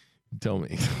 Damo. Tell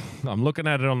me. I'm looking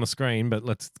at it on the screen, but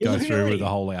let's go through with the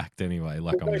whole act anyway. The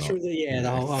whole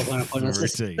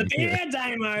routine. The bear,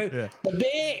 Damo. Yeah. The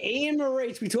bear, Ian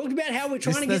Maurice. We talked about how we're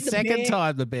trying to get the bear. The second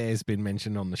time the bear's been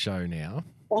mentioned on the show now.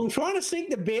 I'm trying to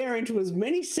sneak the bear into as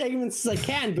many segments as I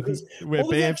can because we're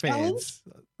bear fans.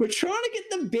 We're trying to get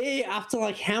the bear up to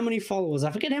like how many followers? I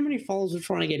forget how many followers we're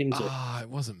trying to get him to. It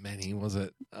wasn't many, was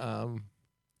it?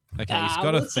 Okay, he's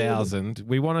got 1,000.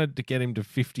 We wanted to get him to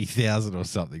 50,000 or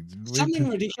something. Something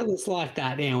ridiculous like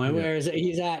that now. Yeah. Where is it?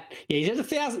 He's at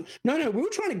 1,000. No, we were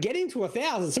trying to get him to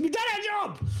 1,000. So we've done our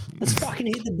job. Let's fucking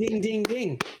hit the ding, ding,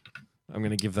 ding. I'm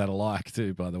going to give that a like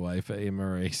too, by the way, for Ian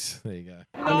Maurice. There you go.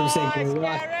 100%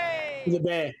 like the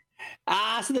bear.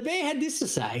 So the bear had this to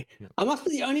say. I must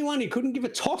be the only one who couldn't give a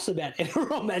toss about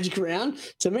NRL Magic Round.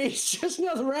 To me, it's just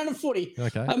another round of footy.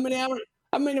 Okay.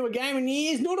 I've been to a game in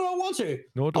years, nor do I want to.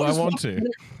 I'll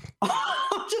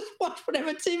just watch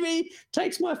whatever TV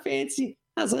takes my fancy,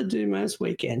 as I do most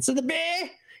weekends. So the bear,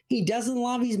 he doesn't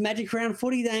love his Magic Round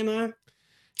footy, Damo.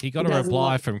 He got a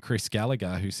reply from Chris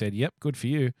Gallagher who said, yep, good for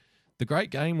you. The great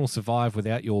game will survive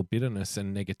without your bitterness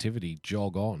and negativity.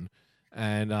 Jog on.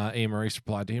 And Ian Maurice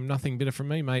replied to him, nothing bitter from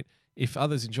me, mate. If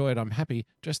others enjoy it, I'm happy.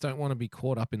 Just don't want to be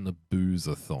caught up in the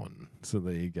booze-a-thon. So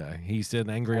there you go. He's an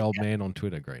angry old man on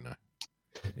Twitter, Greeno.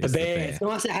 The bear. It's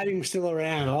nice to have him still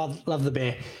around. I love the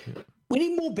bear. We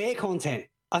need more bear content.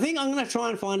 I think I'm going to try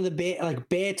and find the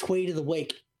bear tweet of the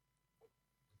week.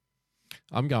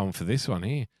 I'm going for this one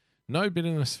here. No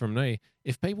bitterness from me.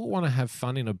 If people want to have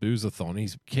fun in a booze-a-thon, he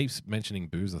keeps mentioning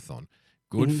booze-a-thon.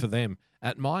 Good for them.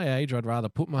 At my age, I'd rather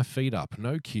put my feet up.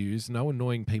 No cues, no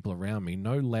annoying people around me,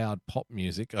 no loud pop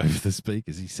music over the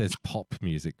speakers. He says pop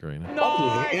music, Greeno.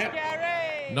 Nice,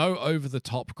 Gary! No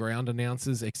over-the-top ground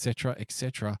announcers, etc.,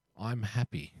 etc. I'm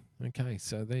happy. Okay,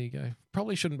 so there you go.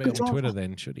 Probably shouldn't be on Twitter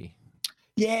then, should he?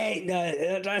 Yeah, no,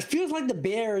 it feels like the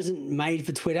bear isn't made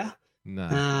for Twitter.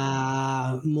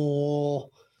 No. More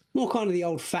kind of the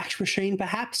old fax machine,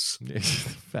 perhaps.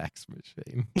 Fax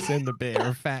machine. Send the bear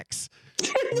a fax.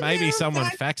 Maybe someone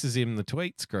faxes him the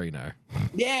tweets, Greeno.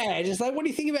 Yeah, just like, what do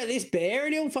you think about this, bear?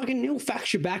 And he'll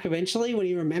fax you back eventually when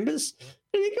he remembers.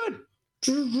 It'll be good.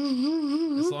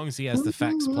 As long as he has the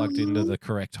fax plugged into the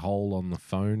correct hole on the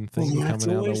phone thing coming out of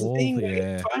the wall.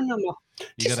 Yeah.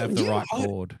 You got to have the right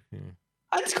cord. Yeah.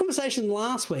 I had this conversation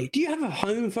last week. Do you have a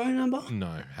home phone number? No,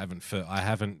 I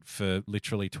haven't for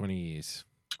literally 20 years.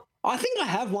 I think I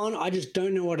have one. I just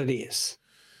don't know what it is.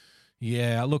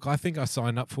 Yeah, look, I think I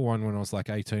signed up for one when I was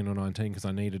like 18 or 19 because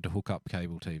I needed to hook up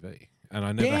cable TV. and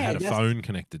I never had a phone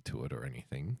connected to it or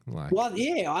anything. Like, well,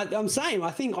 yeah, I'm saying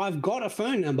I think I've got a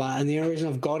phone number, and the reason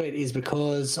I've got it is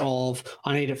because of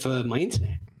I need it for my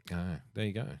internet. Oh, there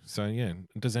you go. So yeah,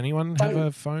 does anyone have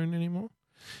a phone anymore?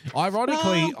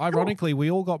 Ironically,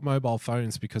 we all got mobile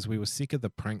phones because we were sick of the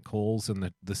prank calls and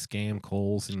the scam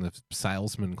calls and the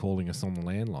salesman calling us on the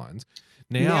landlines.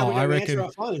 Now I reckon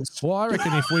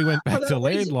if we went back to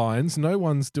landlines, no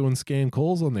one's doing scam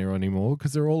calls on there anymore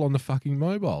because they're all on the fucking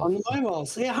mobile. On the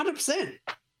mobiles, yeah, 100%.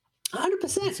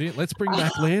 100%. See, let's bring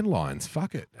back landlines.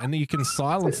 Fuck it, and you can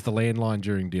silence the landline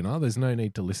during dinner. There's no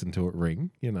need to listen to it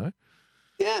ring. You know.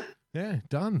 Yeah. Yeah,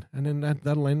 done. And then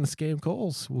that'll end the scam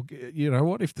calls. You know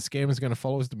what? If the scammers are going to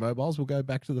follow us to mobiles, we'll go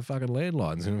back to the fucking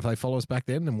landlines. And if they follow us back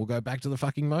then we'll go back to the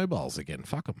fucking mobiles again.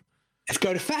 Fuck them. Let's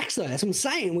go to fax, though. That's what I'm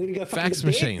saying. We're going to go fax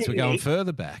machines. We're going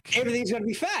further back. Everything's got to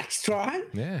be faxed, right?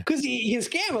 Yeah. Because you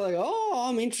can scam like, oh,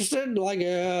 I'm interested, like,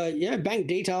 bank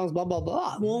details, blah, blah,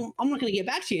 blah. Well, I'm not going to get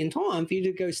back to you in time for you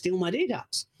to go steal my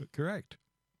details. Correct.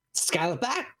 Scale it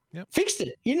back. Yep. Fixed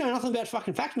it. You know nothing about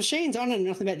fucking fax machines. I know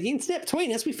nothing about the internet.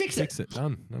 Between us, we fixed it. Fix it.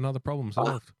 Done. Another problem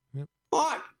solved. Yep. All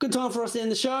right. Good time for us to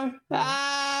end the show.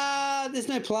 There's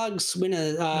no plugs.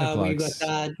 Winner. We got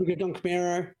Don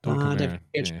Camaro. Don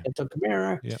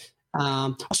Camaro. Yep.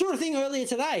 I saw a thing earlier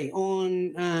today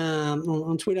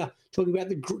on Twitter talking about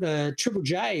the Triple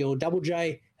J or Double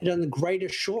J had done the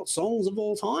greatest short songs of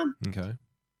all time. Okay.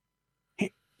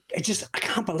 I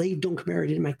can't believe Don Camaro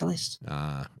didn't make the list.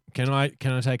 Can I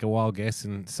take a wild guess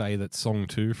and say that song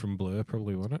 2 from Blur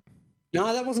probably won it?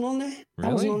 No, that wasn't on there. Really?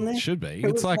 That wasn't on there. It should be.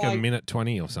 It's like a minute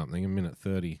 20 or something, a minute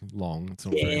 30 long. It's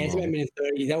not very long. It's about a minute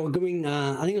 30. They were doing,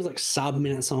 I think it was like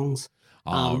sub-minute songs.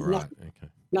 Oh, right.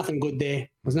 Nothing good there. It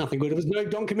was nothing good. It was no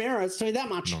Don Camaro, I'll tell you that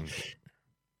much.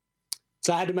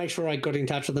 So I had to make sure I got in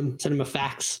touch with them, send them a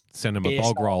fax. Send them a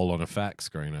bog roll on a fax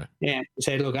screener. Yeah.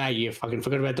 Said, look, hey, you fucking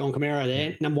forgot about Don Camaro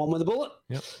there. Number 1 with a bullet.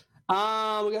 Yep. We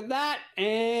got that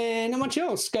and not much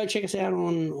else. Go check us out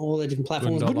on all the different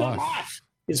platforms. Good Night Life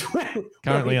is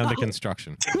currently under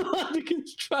construction. Under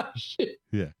construction.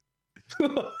 Yeah.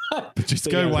 But just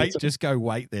go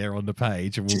wait there on the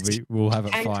page and we'll have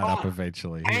it fired up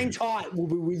eventually. Hang tight. We'll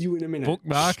be with you in a minute.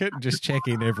 Bookmark it and just check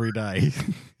in every day.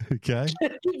 Okay.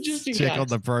 Just check on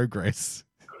the progress.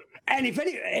 And if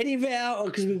any of our,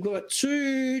 because we've got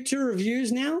two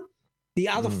reviews now, the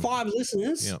other 5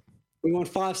 listeners. Yep. We want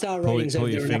 5-star ratings. Pull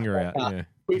your finger out. Yeah.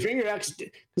 Pull your finger out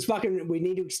because we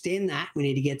need to extend that. We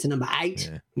need to get to number 8.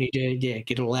 Yeah. We need to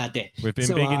get it all out there. We've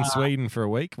been big in Sweden for a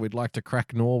week. We'd like to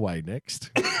crack Norway next.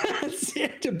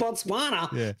 To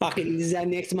Botswana. Yeah. Fucking, this is our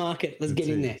next market. Let's get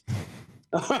in there.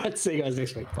 All right. See you guys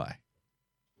next week. Bye.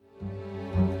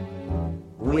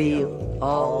 We'll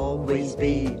always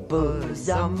be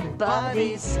bosom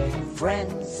buddies,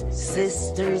 friends,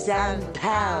 sisters, and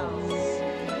pals.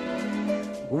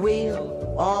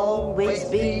 We'll always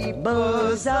be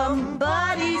bosom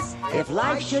buddies. If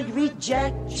life should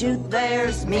reject you,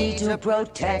 there's me to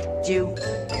protect you.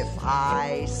 If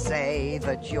I say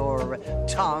that your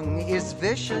tongue is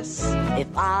vicious, if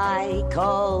I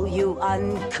call you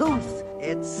uncouth,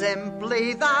 it's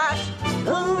simply that.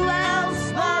 Who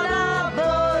else but a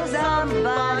bosom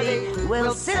buddy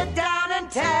will sit down and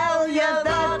tell you that